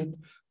translated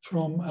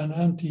from an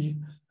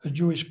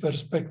anti-Jewish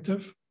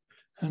perspective.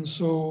 And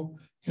so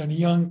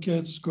young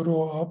kids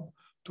grow up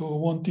to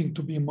wanting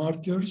to be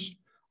martyrs,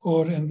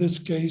 or in this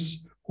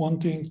case,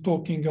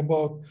 talking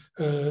about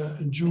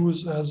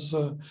Jews as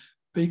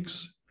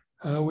pigs,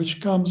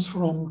 which comes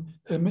from,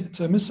 it's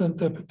a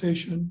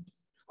misinterpretation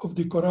of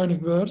the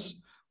Quranic verse,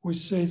 which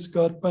says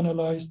God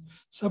penalized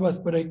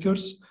Sabbath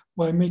breakers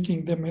by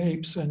making them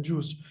apes and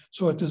Jews.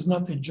 So it is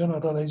not a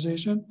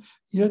generalization,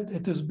 yet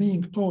it is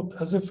being taught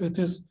as if it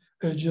is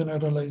a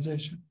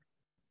generalization.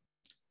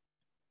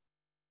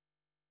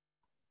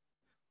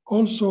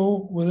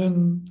 Also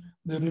within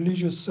the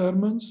religious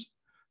sermons,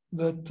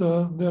 that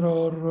there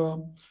are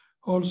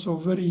also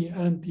very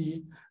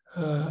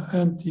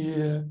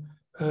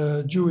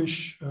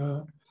anti-Jewish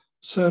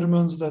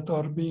sermons that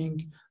are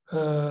being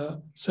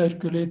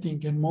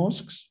circulating in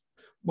mosques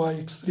by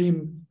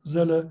extreme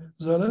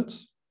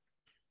zealots.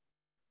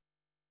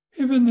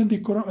 Even in the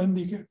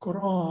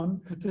Quran,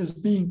 it is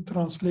being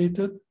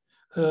translated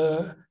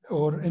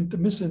or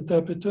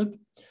misinterpreted.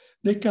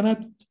 They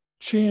cannot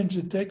change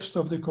the text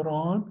of the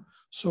Quran,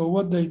 so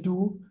what they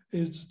do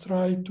is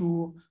try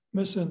to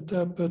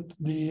misinterpret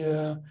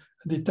the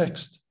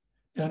text.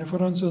 And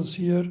for instance,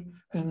 here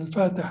in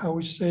Al-Fatiha,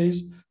 which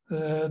says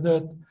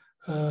that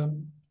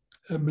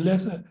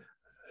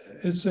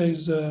it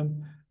says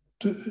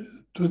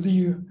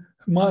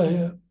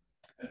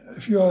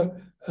if you are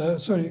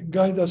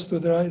guide us to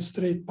the right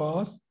straight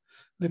path,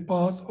 the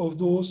path of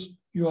those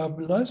you have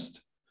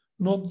blessed,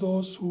 not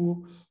those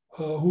who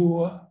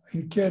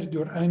incurred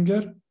your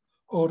anger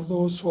or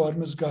those who are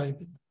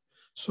misguided.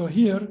 So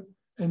here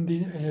in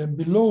the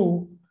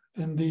below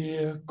in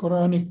the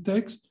Quranic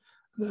text,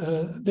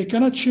 they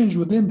cannot change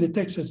within the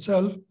text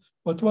itself,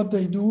 but what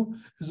they do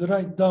is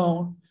write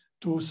down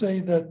to say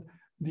that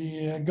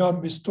the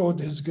God bestowed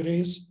His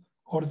grace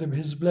or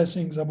His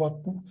blessings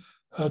about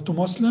to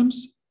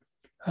Muslims,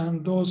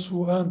 and those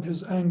who earned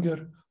His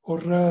anger or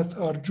wrath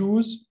are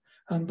Jews,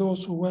 and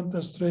those who went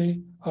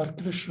astray are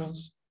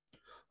Christians.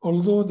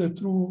 Although the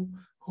true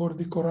or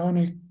the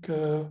Quranic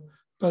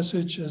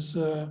passage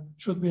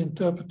should be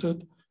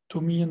interpreted to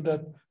mean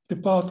that the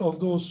path of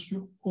those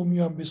whom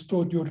you have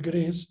bestowed your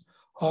grace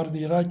are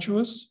the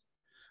righteous,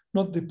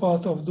 not the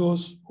path of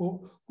those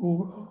who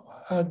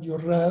had your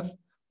wrath,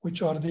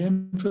 which are the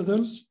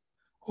infidels,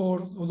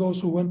 or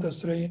those who went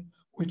astray,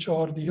 which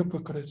are the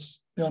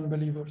hypocrites, the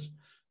unbelievers.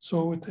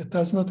 So it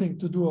has nothing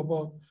to do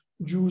about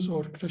Jews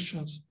or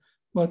Christians.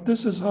 But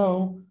this is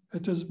how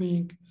it is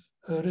being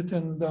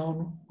written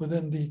down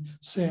within the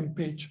same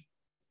page.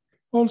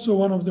 Also,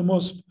 one of the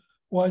most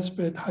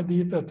widespread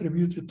hadith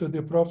attributed to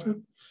the Prophet,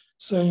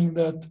 saying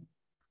that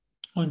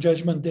on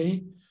Judgment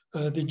Day,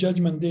 the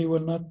Judgment Day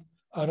will not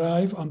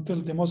arrive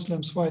until the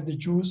Muslims fight the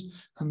Jews,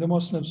 and the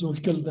Muslims will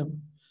kill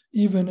them.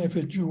 Even if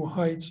a Jew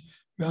hides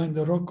behind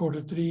the rock or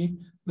the tree,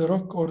 the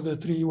rock or the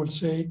tree will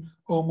say,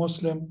 "O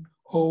Muslim,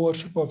 O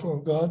worshipper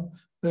of God,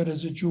 there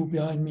is a Jew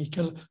behind me,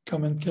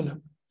 come and kill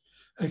him,"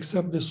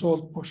 except the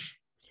salt bush.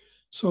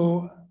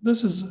 So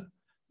this is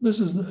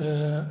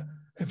a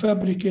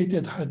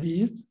fabricated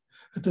hadith.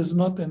 It is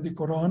not in the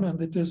Quran, and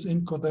it is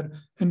in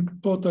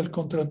total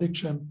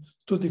contradiction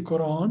to the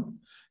Quran,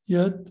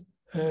 yet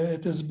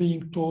it is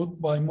being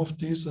taught by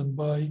muftis and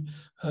by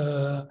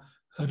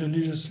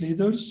religious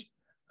leaders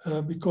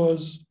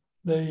because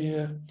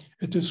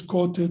it is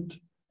quoted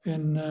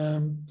in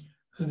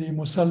the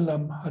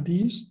Muslim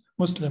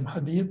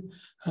hadith,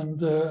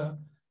 and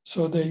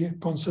so they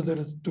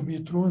consider it to be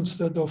true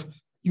instead of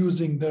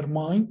using their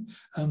mind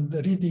and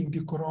reading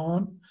the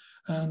Quran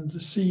and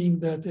seeing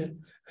that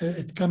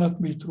it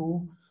cannot be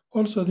true.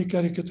 Also the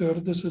caricature,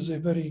 this is a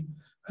very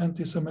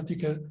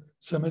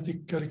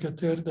anti-Semitic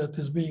caricature that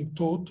is being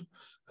taught,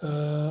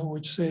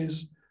 which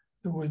says,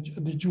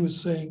 the Jew is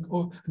saying,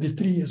 "Oh, the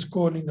tree is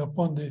calling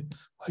upon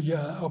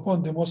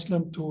the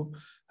Muslim to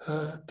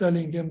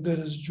telling him there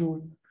is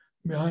Jew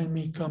behind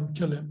me, come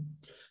kill him."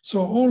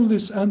 So all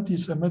this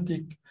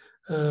anti-Semitic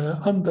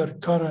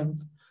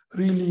undercurrent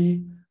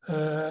really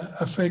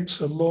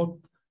affects a lot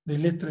the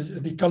literature,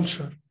 the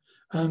culture,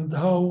 and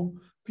how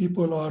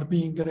people are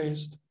being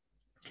raised.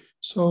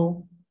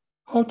 So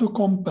how to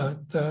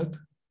combat that?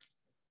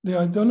 The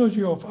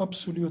ideology of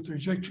absolute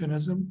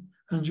rejectionism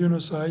and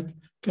genocide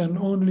can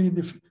only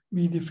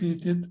be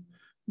defeated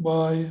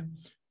by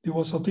the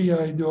Wasatia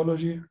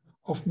ideology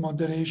of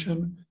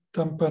moderation,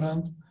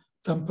 temperance,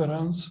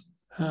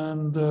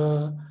 and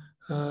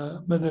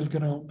middle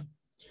ground.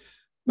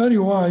 Mary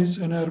Wise,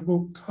 in her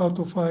book, How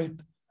to Fight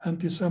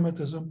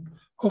Anti-Semitism,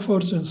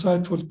 offers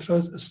insightful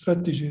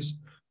strategies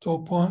to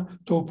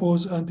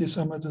oppose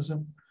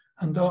anti-Semitism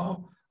and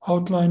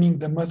outlining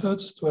the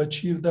methods to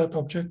achieve that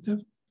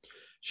objective.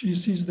 She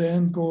sees the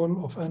end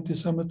goal of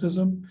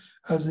anti-Semitism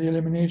as the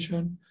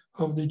elimination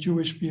of the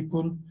Jewish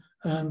people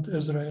and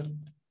Israel.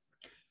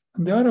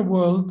 In the Arab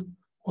world,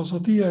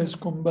 Wasatia is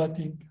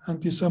combating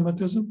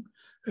anti-Semitism.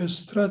 Its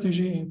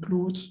strategy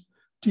includes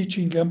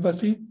teaching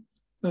empathy.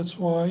 That's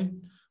why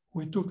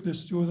we took the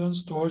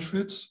students to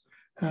Auschwitz,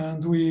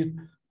 and we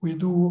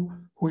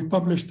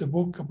published a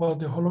book about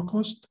the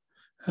Holocaust,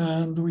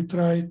 and we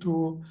try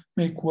to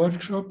make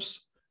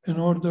workshops in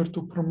order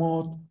to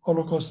promote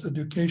Holocaust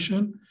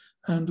education,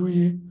 and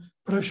we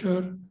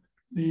pressure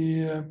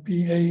the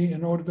PA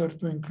in order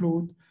to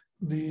include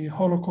the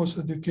Holocaust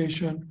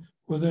education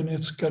within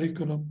its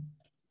curriculum.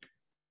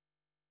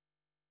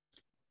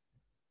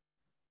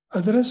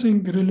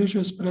 Addressing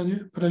religious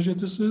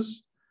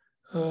prejudices,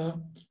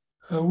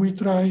 we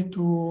try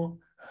to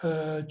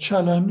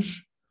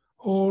challenge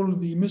all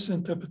the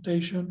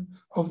misinterpretation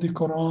of the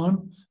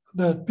Quran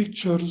that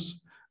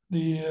pictures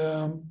the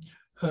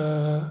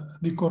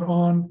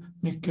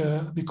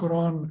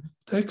Quran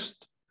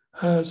text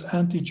as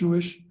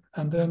anti-Jewish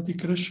and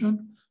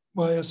anti-Christian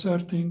by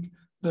asserting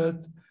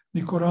that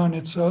the Quran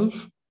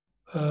itself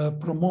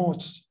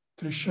promotes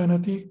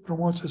Christianity,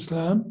 promotes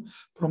Islam,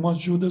 promotes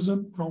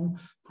Judaism,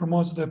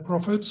 promotes their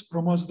prophets,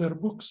 promotes their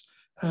books,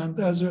 and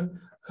as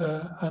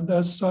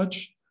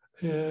such,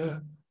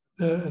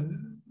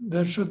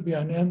 there should be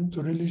an end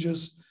to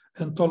religious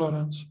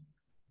intolerance.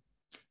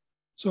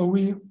 So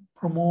we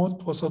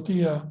promote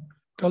Wasatia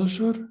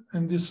culture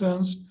in this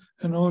sense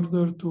in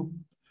order to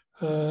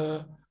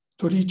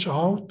reach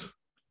out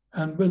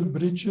and build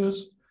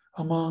bridges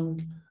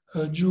among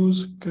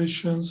Jews,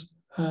 Christians,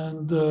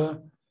 and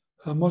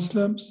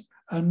Muslims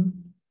and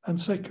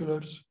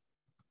seculars.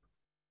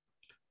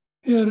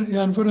 Here,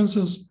 and for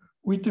instance,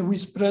 we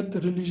spread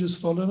the religious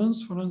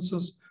tolerance. For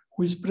instance,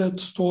 we spread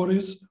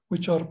stories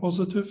which are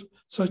positive,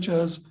 such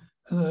as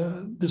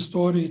the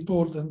story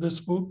told in this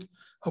book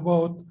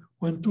about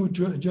when two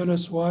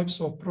jealous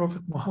wives of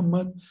Prophet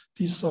Muhammad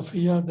teased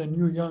Safiya, the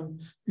new young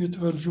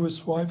beautiful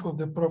Jewish wife of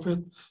the Prophet,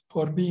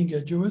 for being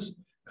a Jewish.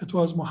 It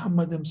was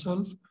Muhammad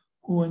himself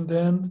who in the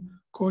end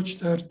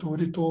coached her to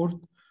retort,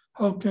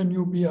 "How can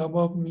you be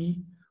above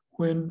me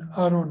when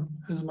Aaron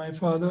is my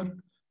father,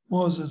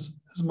 Moses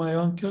is my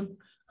uncle,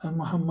 and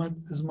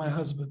Muhammad is my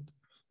husband?"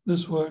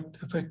 This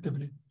worked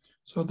effectively.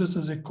 So this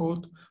is a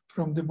quote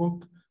from the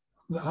book,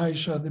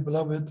 Aisha, the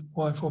beloved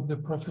wife of the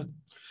Prophet.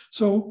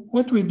 So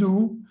what we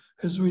do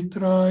is we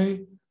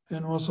try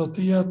in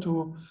Wasatia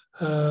to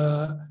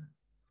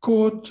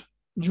quote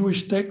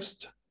Jewish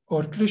text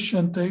or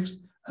Christian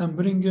text and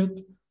bring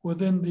it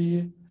within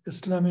the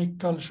Islamic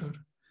culture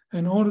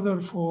in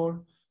order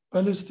for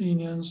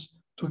Palestinians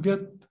to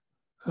get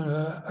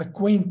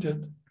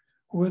acquainted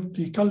with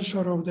the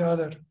culture of the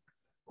other,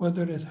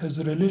 whether it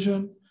is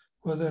religion,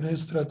 whether it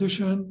is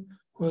tradition,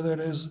 whether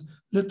it is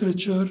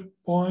literature,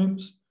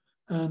 poems,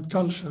 and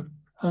culture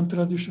and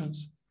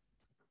traditions.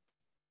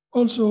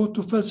 Also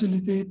to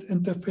facilitate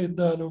interfaith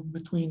dialogue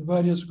between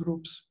various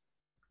groups,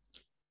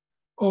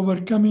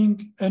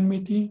 overcoming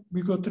enmity,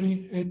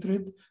 bigotry,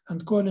 hatred,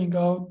 and calling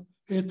out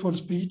hateful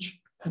speech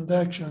and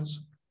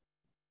actions.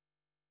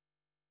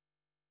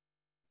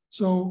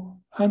 So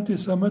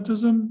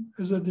anti-Semitism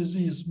is a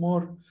disease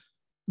more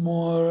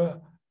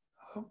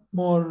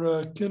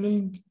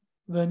killing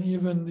than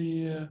even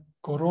the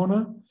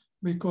corona,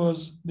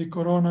 because the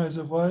corona is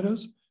a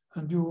virus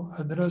and you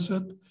address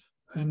it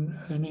in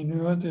an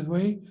innovative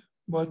way,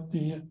 but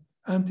the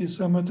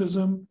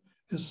anti-Semitism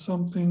is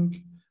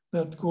something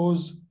that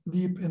goes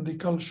deep in the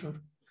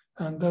culture,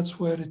 and that's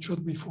where it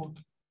should be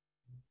fought.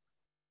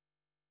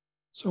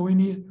 So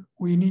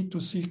we need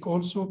to seek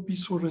also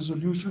peaceful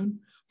resolution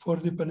for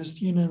the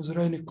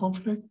Palestinian-Israeli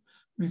conflict,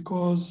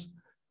 because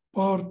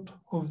part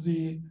of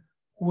the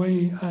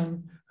way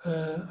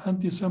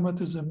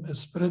anti-Semitism is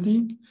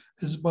spreading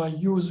is by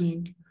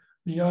using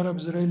the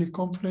Arab-Israeli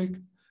conflict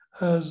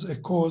as a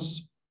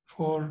cause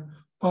for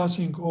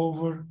passing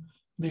over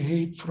the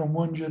hate from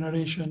one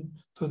generation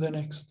to the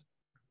next.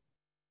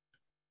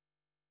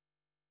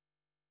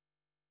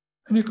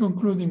 Any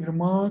concluding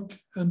remark?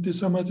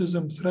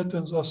 Anti-Semitism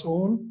threatens us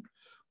all.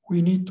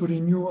 We need to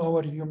renew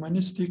our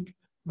humanistic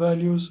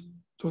values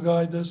to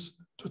guide us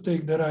to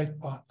take the right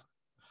path.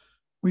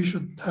 We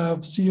should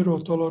have zero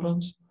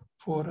tolerance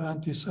for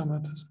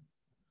anti-Semitism.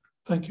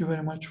 Thank you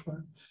very much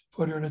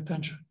for your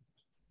attention.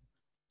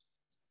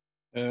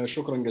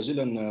 شكرا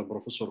جزيلا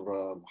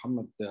بروفيسور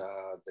محمد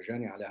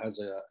دجاني على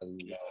هذا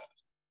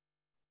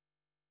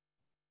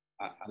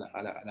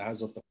على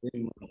هذا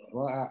التقديم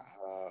الرائع.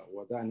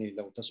 ودعني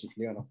لو تسمح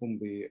لي أن أقوم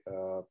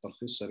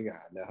بتلخيص سريع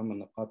لأهم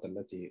النقاط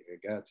التي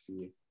جاءت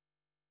في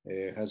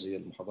هذه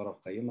المحاضرة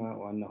القيمة،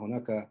 وأن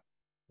هناك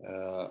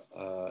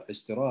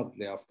استيراد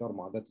لأفكار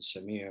معاداة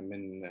السامية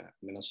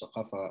من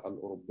الثقافة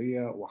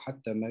الأوروبية،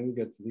 وحتى ما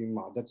يوجد في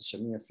معاداة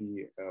السامية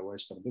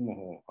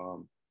ويستخدمه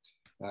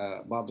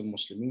بعض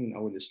المسلمين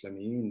أو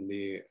الإسلاميين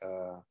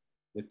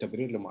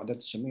للتبرير لمعاداة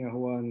السامية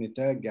هو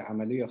نتاج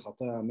عملية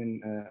خاطئة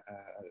من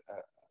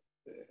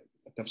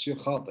تفسير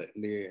خاطئ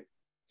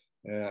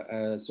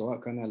سواء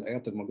كان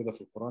الآيات الموجودة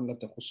في القرآن لا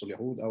تخص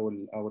اليهود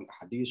أو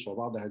الأحاديث،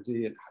 وبعض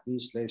هذه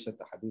الأحاديث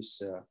ليست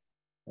أحاديث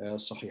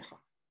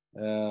صحيحة.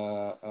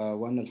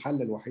 وأن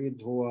الحل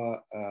الوحيد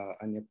هو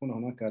أن يكون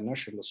هناك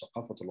نشر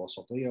لثقافة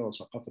الوسطية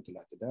وثقافة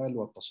الاعتدال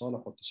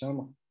والتصالح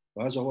والتسامح،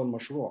 وهذا هو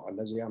المشروع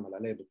الذي يعمل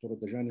عليه الدكتور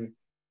الدجاني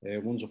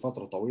منذ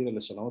فترة طويلة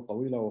لسنوات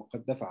طويلة،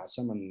 وقد دفع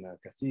ثمن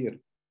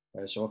كثير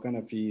سواء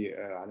كان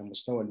على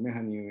المستوى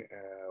المهني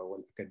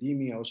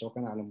والأكاديمي أو سواء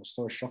كان على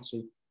المستوى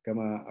الشخصي.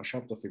 كما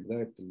أشرت في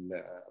بداية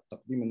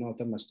التقديم أنه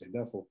تم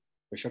استهدافه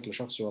بشكل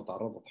شخصي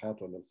وتعرضت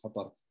حياته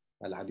للخطر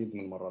العديد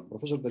من المرات.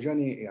 بروفيسور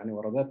دجاني، يعني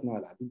وردتنا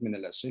العديد من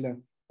الأسئلة،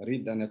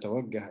 أريد أن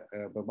أتوجه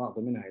ببعض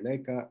منها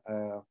إليك،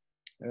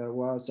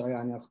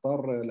 وسيعني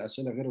أختار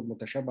الأسئلة غير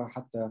المتشابهة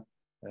حتى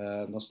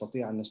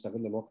نستطيع أن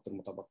نستغل الوقت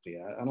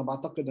المتبقي. أنا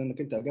بعتقد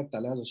أنك أنت أجبت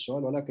على هذا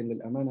السؤال، ولكن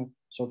للأمانة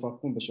سوف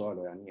أقوم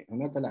بسؤاله. يعني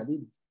هناك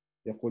العديد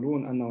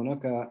يقولون أن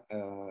هناك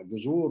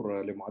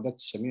جذور لمعاداة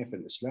السامية في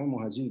الإسلام،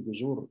 وهذه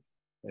الجذور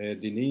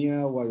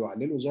دينية،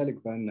 ويعللوا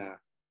ذلك بأن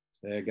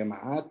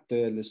جماعات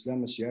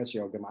الإسلام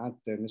السياسي أو جماعات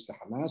مثل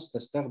حماس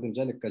تستخدم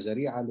ذلك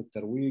كذريعة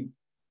للترويج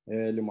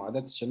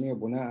لمعاداة السامية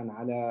بناء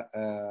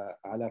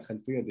على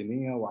خلفية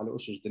دينية وعلى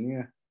أسس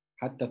دينية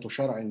حتى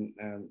تشرعن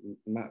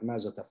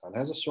ماذا تفعل.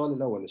 هذا السؤال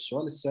الأول.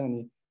 السؤال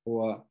الثاني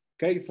هو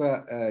كيف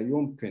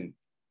يمكن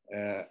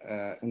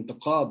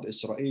انتقاد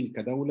إسرائيل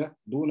كدولة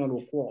دون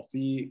الوقوع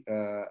في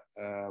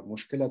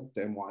مشكلة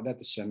معاداة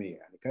السامية؟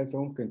 يعني كيف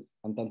يمكن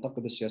أن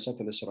تنتقد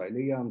السياسات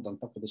الإسرائيلية، أن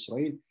تنتقد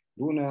إسرائيل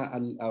دون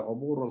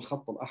عبور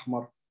الخط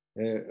الأحمر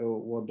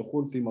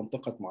والدخول في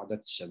منطقة معاداة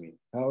السامية؟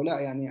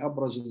 هؤلاء يعني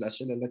أبرز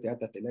الأسئلة التي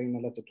أتت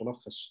إلينا، التي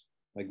تلخص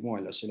مجموع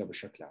الأسئلة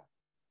بشكل عام.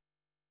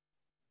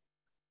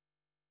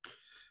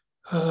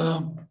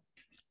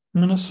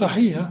 من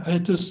الصحيح,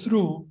 it is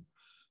true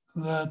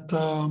that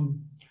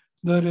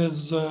there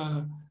is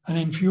an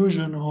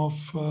infusion of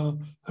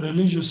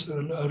religious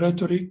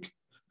rhetoric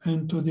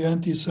into the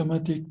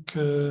anti-Semitic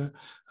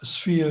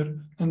sphere,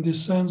 in the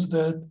sense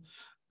that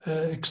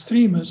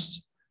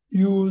extremists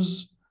use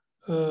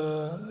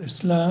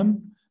Islam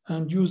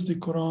and use the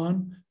Quran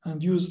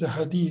and use the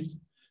Hadith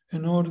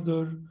in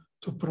order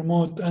to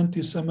promote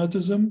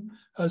anti-Semitism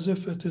as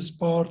if it is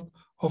part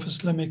of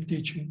Islamic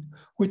teaching,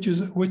 which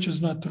is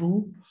not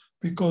true,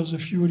 because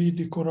if you read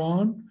the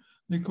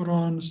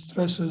Quran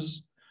stresses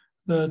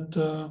that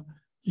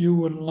you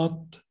will not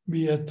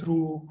be a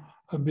true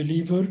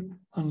believer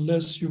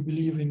unless you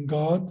believe in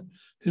God,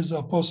 His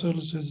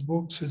apostles, His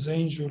books, His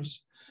angels,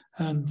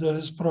 and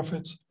His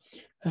prophets.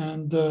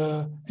 And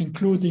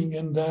including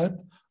in that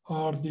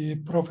are the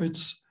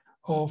prophets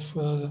of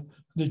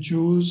the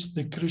Jews,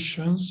 the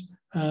Christians,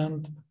 and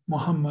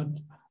Muhammad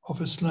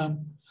of Islam.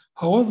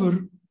 However,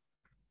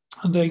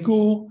 they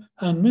go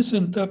and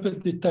misinterpret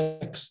the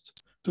text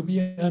to be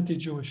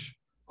anti-Jewish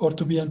or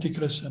to be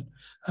anti-Christian.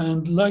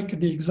 And like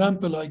the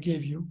example I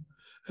gave you,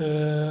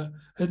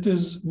 it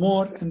is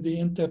more in the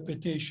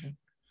interpretation.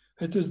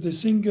 It is the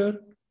singer,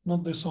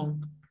 not the song.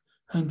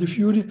 And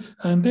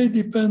they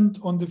depend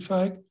on the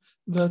fact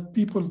that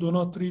people do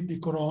not read the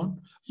Quran.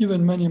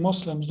 Even many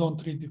Muslims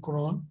don't read the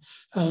Quran,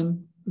 and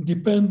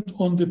depend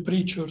on the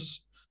preachers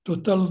to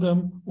tell them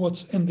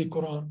what's in the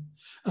Quran.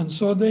 And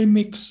so they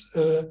mix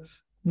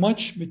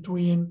much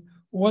between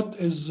what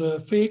is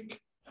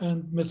fake and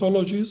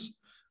mythologies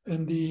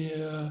in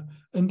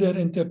their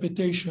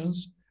interpretations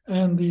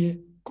and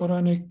the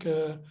Quranic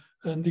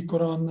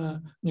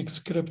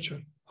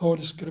scripture,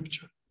 Holy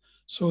Scripture.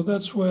 So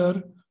that's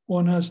where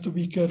one has to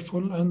be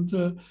careful. And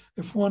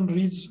if one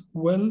reads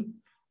well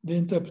the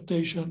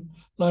interpretation,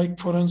 like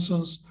for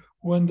instance,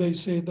 when they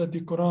say that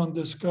the Quran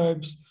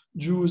describes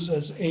Jews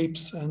as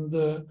apes and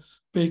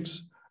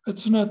pigs,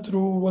 it's not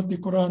true. What the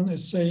Quran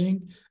is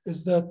saying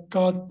is that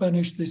God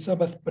punished the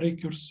Sabbath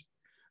breakers.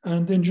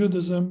 And in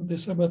Judaism, the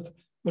Sabbath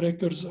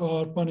breakers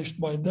are punished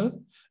by death.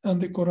 And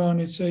the Quran,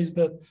 it says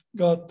that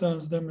God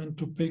turns them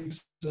into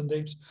pigs and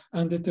apes.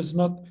 And it is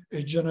not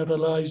a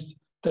generalized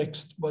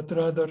text, but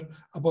rather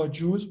about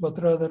Jews, but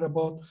rather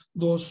about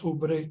those who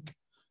break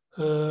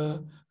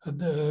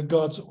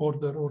God's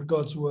order or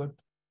God's word.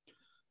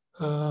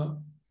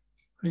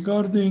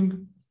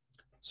 Regarding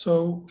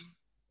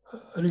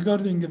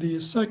the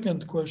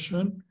second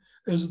question,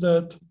 is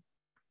that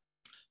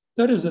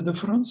there is a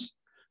difference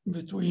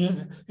between,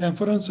 and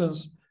for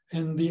instance,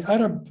 in the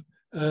Arab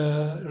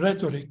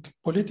rhetoric,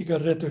 political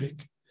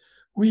rhetoric,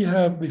 we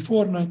have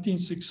before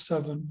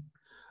 1967,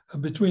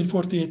 between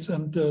 48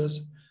 and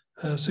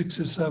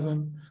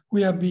 67,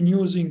 we have been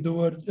using the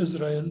word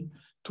Israel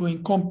to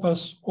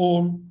encompass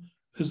all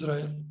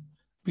Israel,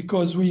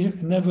 because we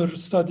never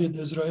studied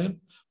Israel.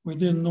 We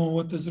didn't know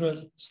what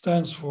Israel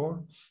stands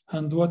for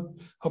and what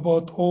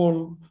about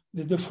all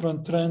the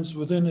different trends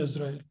within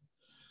Israel.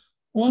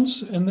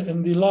 Once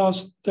in the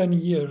last 10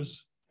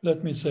 years,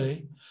 let me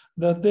say,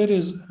 that there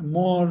is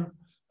more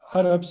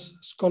Arab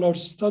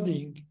scholars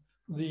studying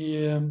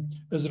the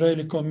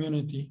Israeli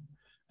community.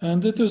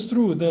 And it is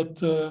true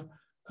that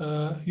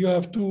you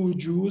have two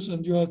Jews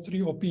and you have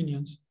three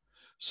opinions.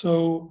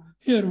 So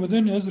here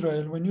within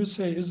Israel, when you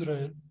say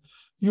Israel,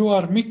 you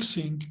are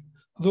mixing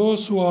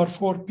those who are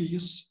for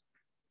peace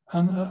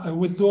and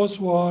with those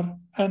who are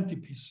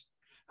anti-peace.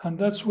 And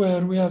that's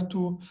where we have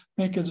to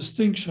make a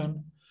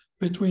distinction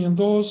between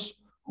those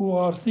who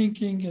are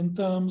thinking in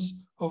terms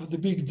of the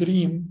big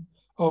dream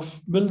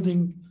of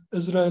building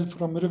Israel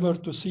from river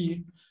to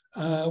sea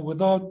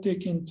without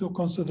taking into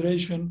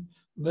consideration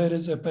there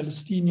is a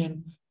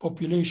Palestinian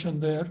population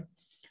there,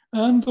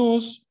 and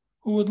those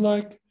who would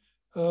like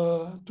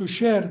to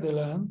share the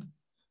land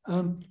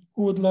and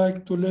who would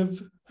like to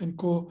live in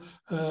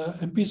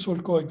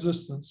peaceful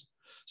coexistence.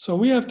 So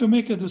we have to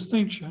make a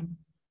distinction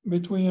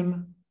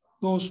between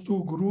those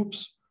two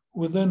groups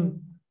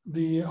within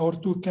our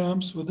two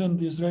camps within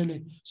the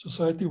Israeli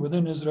society,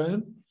 within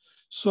Israel.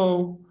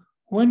 So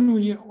when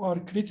we are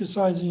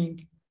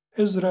criticizing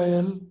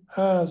Israel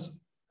as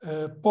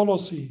a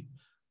policy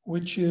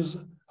which is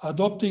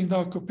adopting the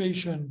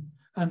occupation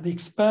and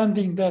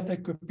expanding that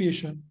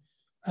occupation,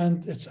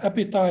 and its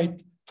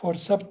appetite for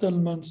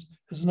settlements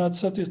is not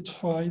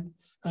satisfied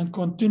and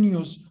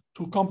continues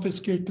to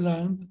confiscate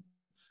land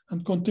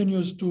and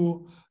continues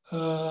to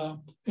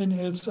in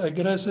its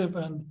aggressive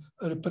and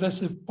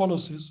repressive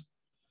policies,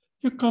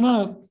 you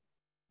cannot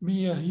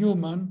be a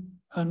human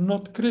and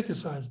not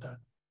criticize that.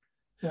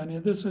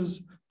 And this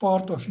is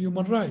part of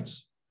human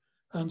rights.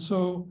 And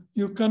so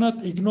you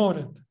cannot ignore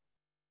it.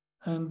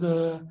 And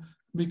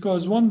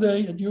because one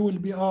day you will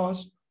be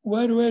asked,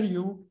 where were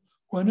you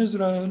when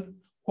Israel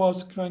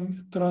was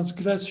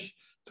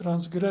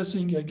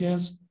transgressing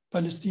against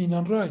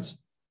Palestinian rights,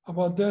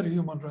 about their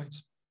human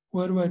rights?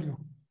 Where were you?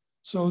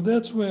 So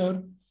that's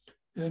where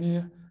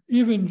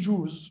even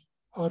Jews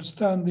are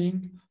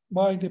standing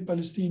by the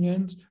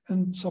Palestinians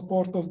in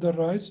support of their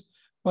rights,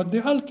 but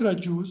the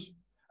ultra-Jews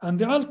and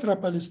the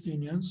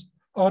ultra-Palestinians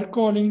are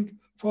calling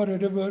for a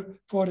river,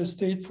 for a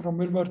state from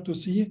river to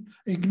sea,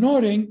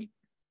 ignoring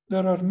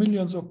there are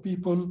millions of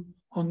people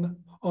on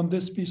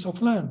this piece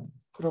of land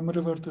from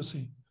river to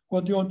sea.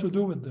 What do you want to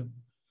do with them?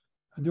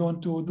 Do you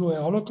want to do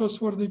a Holocaust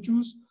for the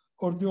Jews,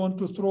 or do you want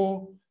to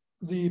throw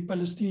the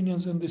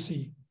Palestinians in the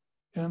sea?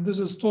 And this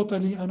is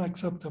totally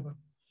unacceptable.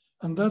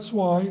 And that's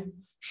why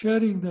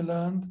sharing the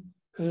land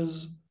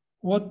is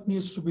what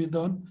needs to be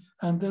done.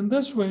 And in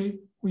this way,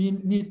 we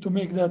need to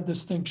make that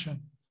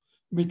distinction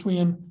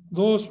between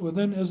those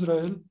within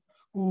Israel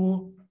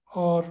who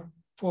are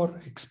for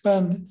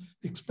expansion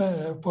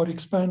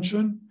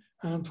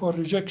and for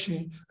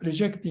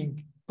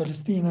rejecting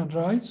Palestinian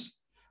rights,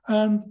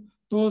 and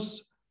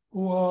those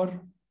who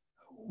are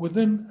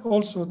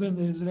also within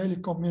the Israeli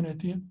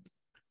community,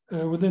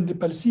 within the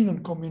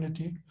Palestinian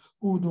community,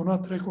 who do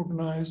not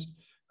recognize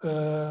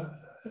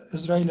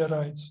Israeli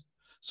rights.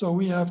 So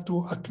we have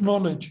to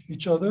acknowledge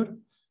each other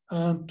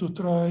and to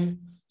try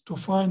to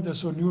find a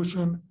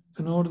solution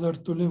in order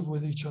to live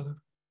with each other.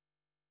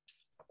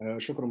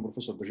 شكرا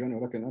بروفيسور دجاني،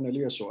 ولكن أنا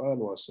لي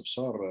سؤال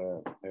واستفسار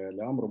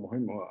لأمر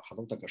مهم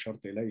حضرتك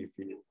أشرت إليه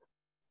في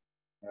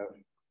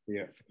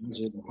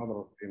هذه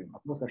المحاضرة.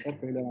 حضرتك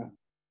أشرت إلى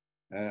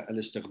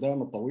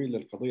الاستخدام الطويل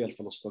للقضية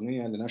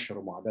الفلسطينية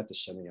لنشر معاداة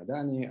السامية.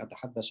 دعني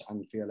أتحدث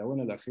عن في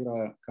الآونة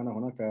الأخيرة كان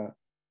هناك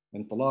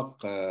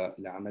انطلاق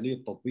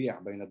لعملية تطبيع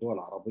بين الدول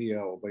العربية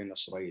وبين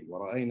إسرائيل،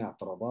 ورأينا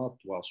اعتراضات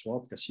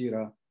وأصوات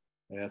كثيرة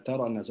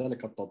ترى أن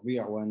ذلك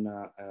التطبيع وأن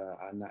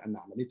أن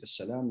عملية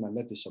السلام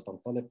التي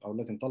ستنطلق أو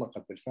التي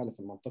انطلقت بالفعل في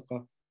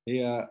المنطقة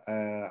هي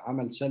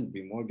عمل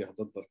سلبي موجه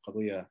ضد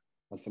القضية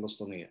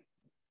الفلسطينية.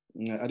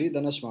 أريد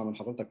أن أسمع من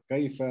حضرتك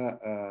كيف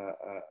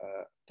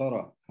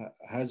ترى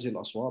هذه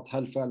الأصوات،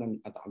 هل فعلا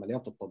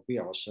عمليات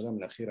التطبيع والسلام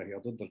الأخيرة هي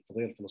ضد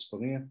القضية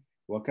الفلسطينية،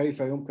 وكيف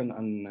يمكن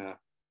أن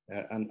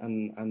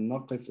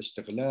نقف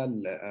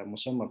استغلال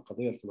مسمى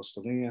القضية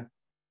الفلسطينية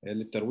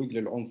للترويج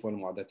للعنف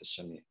والمعاداة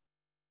السامية؟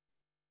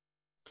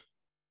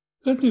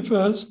 Let me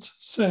first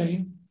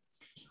say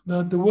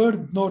that the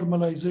word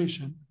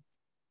normalization,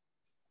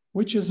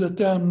 which is a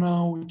term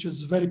now which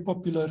is very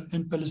popular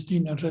in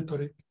Palestinian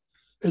rhetoric,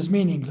 is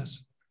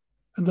meaningless.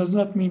 It does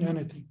not mean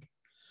anything.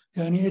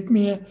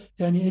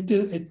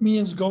 It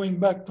means going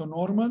back to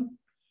normal,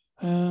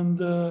 and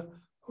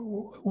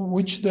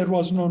which there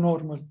was no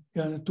normal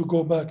to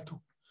go back to.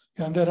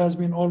 And there has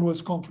been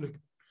always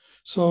conflict.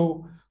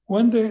 So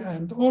when they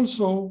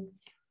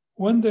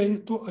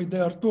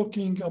are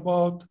talking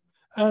about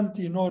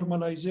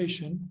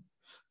anti-normalization,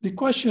 the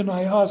question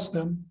I ask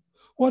them,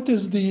 what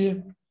is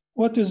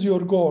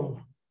your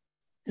goal?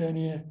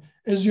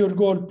 Is your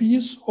goal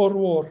peace or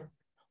war?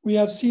 We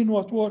have seen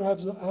what war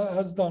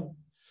has done.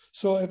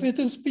 So if it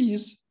is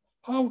peace,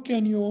 how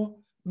can you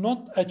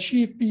not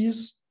achieve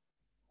peace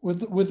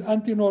with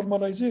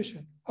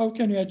anti-normalization? How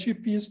can you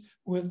achieve peace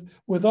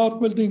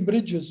without building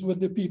bridges with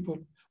the people,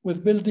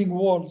 with building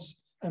walls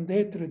and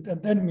hatred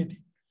and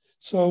enmity?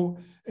 So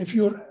if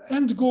your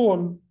end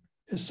goal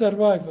is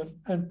survival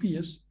and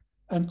peace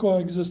and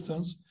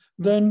coexistence,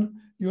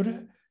 then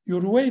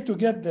your way to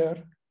get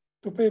there,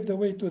 to pave the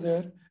way to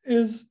there,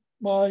 is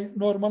by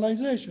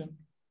normalization,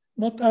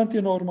 not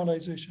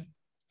anti-normalization.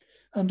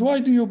 And why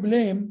do you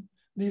blame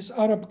these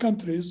Arab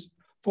countries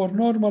for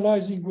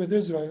normalizing with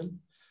Israel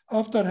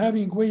after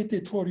having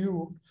waited for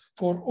you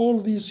for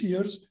all these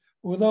years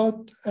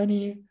without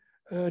any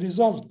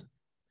result?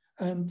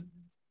 And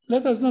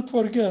let us not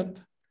forget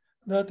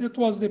that it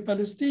was the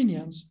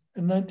Palestinians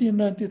in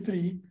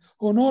 1993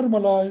 who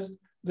normalized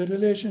the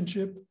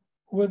relationship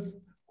with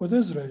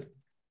Israel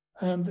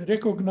and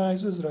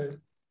recognized Israel.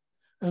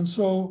 And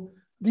so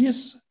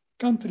these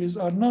countries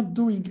are not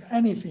doing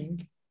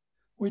anything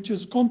which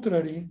is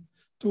contrary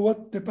to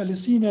what the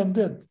Palestinian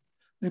did.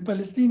 The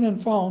Palestinian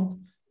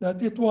found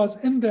that it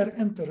was in their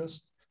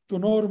interest to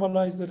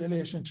normalize the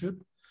relationship.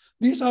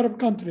 These Arab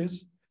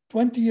countries,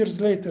 20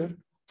 years later,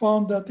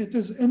 found that it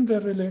is in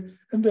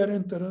their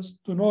interest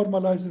to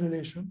normalize the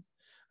relation.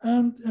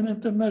 And in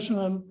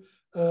international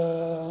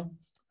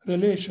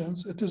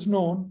relations, it is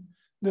known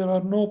there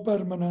are no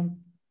permanent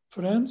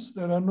friends,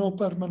 there are no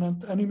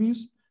permanent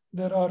enemies,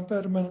 there are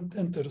permanent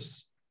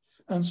interests.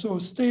 And so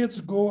states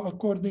go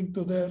according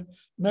to their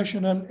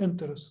national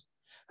interests.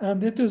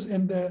 And it is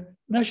in the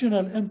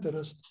national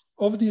interest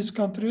of these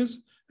countries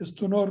is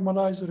to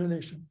normalize the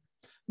relation.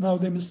 Now,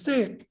 the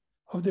mistake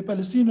of the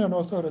Palestinian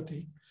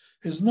Authority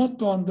is not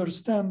to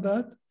understand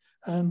that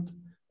and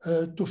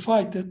to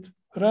fight it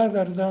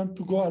rather than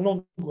to go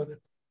along with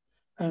it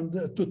and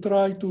to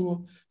try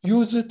to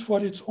use it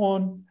for its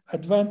own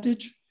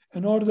advantage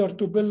in order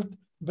to build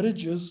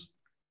bridges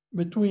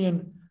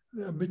between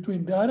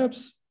the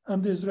Arabs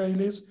and the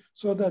Israelis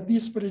so that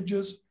these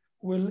bridges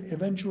will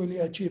eventually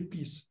achieve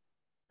peace.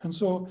 And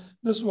so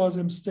this was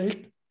a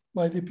mistake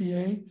by the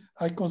PA.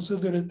 I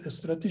consider it a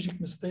strategic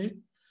mistake.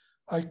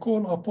 I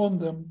call upon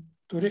them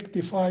to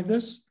rectify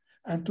this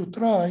and to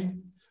try,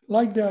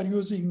 like they are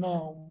using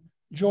now,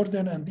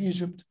 Jordan and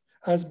Egypt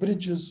as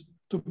bridges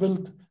to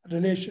build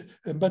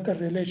a better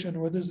relation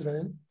with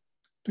Israel,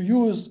 to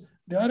use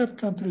the Arab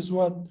countries who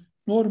had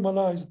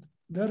normalized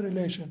their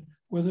relation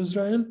with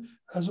Israel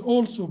as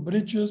also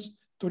bridges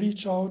to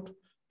reach out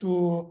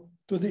to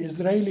the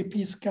Israeli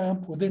peace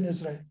camp within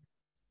Israel.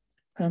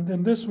 And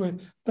in this way,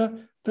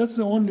 that's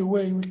the only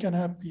way we can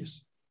have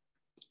peace.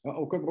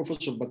 Okay,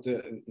 Professor, but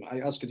I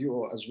asked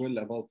you as well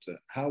about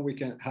how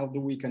do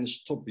we can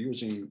stop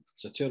using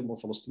the term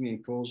of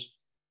Palestinian cause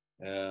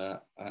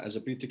as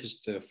a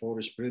pretext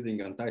for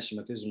spreading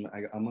anti-Semitism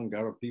among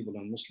Arab people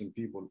and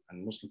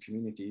Muslim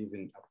community,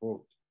 even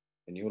abroad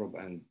in Europe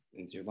and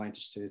in the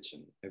United States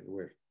and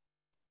everywhere.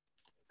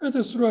 It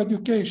is through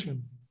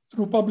education,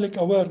 through public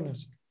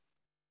awareness.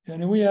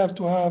 And we have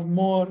to have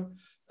more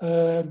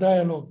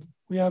dialogue.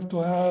 We have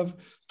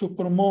to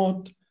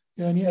promote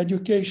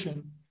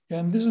education.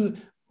 And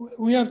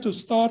we have to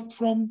start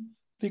from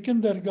the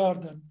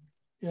kindergarten.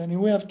 And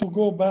we have to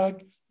go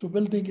back to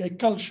building a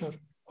culture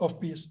of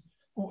peace.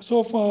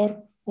 So far,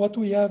 what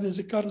we have is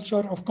a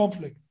culture of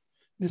conflict,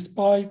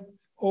 despite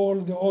all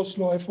the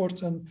Oslo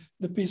efforts and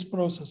the peace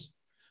process.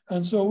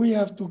 And so we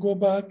have to go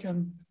back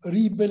and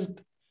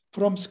rebuild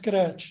from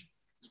scratch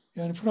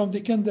and from the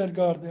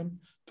kindergarten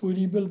to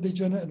rebuild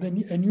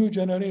a new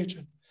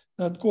generation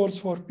that calls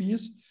for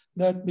peace,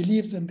 that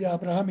believes in the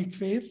Abrahamic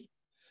faith,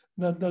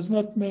 that does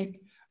not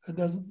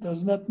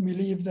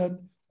believe that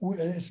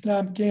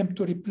Islam came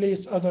to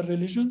replace other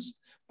religions,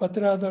 but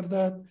rather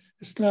that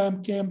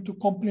Islam came to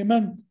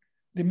complement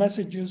the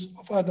messages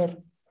of other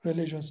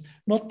religions.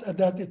 Not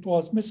that it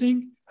was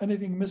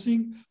anything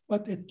missing,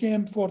 but it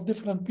came for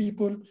different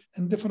people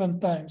in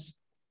different times.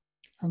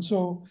 And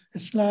so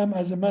Islam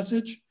as a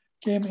message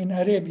came in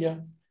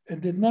Arabia.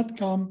 It did not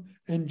come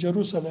in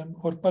Jerusalem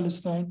or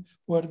Palestine,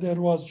 where there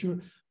was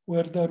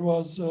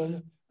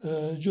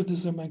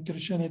Judaism and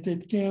Christianity.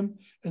 It came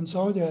in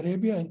Saudi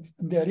Arabia and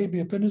in the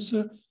Arabian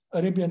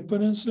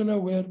Peninsula,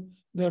 where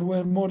there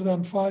were more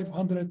than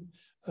 500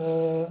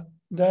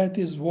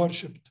 deities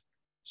worshipped.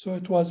 So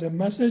it was a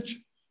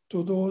message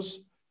to those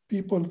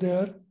people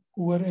there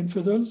who were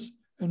infidels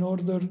in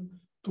order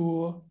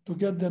to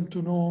get them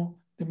to know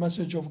the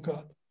message of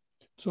God.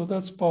 So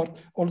that's part,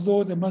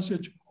 although the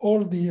message,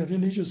 all the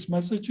religious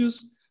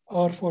messages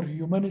are for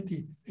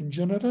humanity in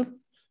general,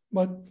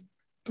 but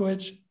to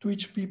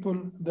each people,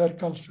 their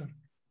culture.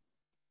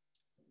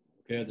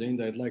 Okay, at the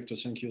end, I'd like to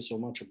thank you so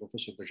much,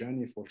 Professor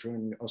Dajani, for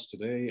joining us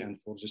today and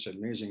for this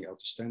amazing,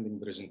 outstanding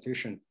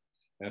presentation.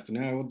 في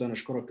النهاية أود أن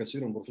أشكرك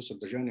كثيرا بروفيسور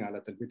دجاني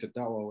على تلبية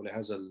الدعوة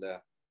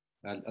ولهذا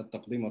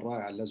التقديم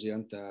الرائع الذي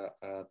أنت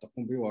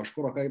تقوم به،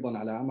 وأشكرك أيضا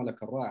على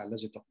عملك الرائع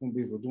الذي تقوم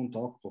به بدون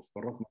توقف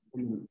بالرغم من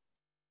كل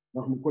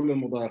رغم كل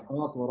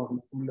المضايقات ورغم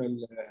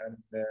كل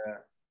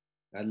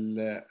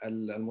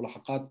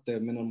الملاحقات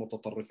من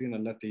المتطرفين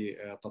التي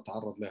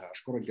تتعرض لها.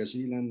 أشكرك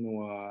جزيلا،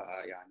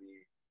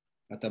 ويعني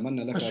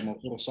أتمنى لك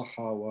موفور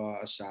الصحة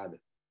والسعادة.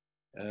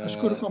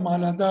 أشكركم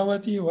على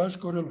دعوتي،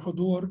 وأشكر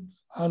الحضور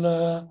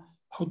على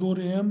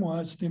حضورهم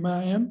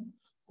واستماعهم،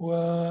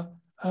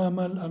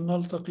 وآمل أن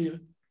نلتقي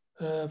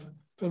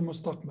في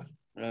المستقبل.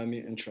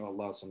 آمين، إن شاء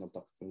الله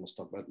سنلتقي في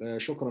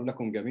المستقبل. شكرا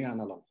لكم جميعا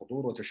على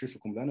الحضور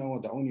وتشريفكم لنا،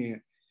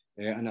 ودعوني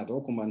أن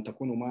أدعوكم أن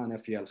تكونوا معنا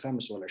في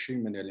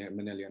 25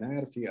 من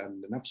يناير في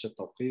نفس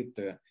التوقيت.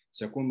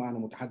 سيكون معنا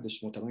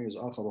متحدث متميز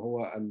آخر،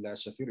 وهو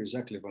السفير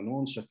إيزاك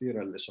ليفانون،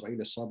 سفير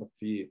الإسرائيلي السابق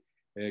في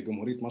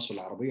جمهورية مصر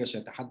العربية.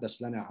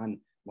 سيتحدث لنا عن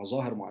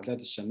مظاهر معاداة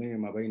السامية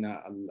ما بين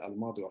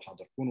الماضي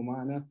والحاضر. كونوا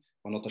معنا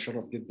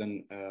ونتشرف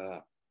جدا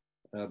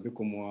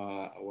بكم،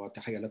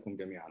 وتحية لكم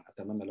جميعا.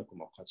 أتمنى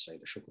لكم أوقات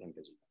سعيدة. شكرا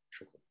جزيلا.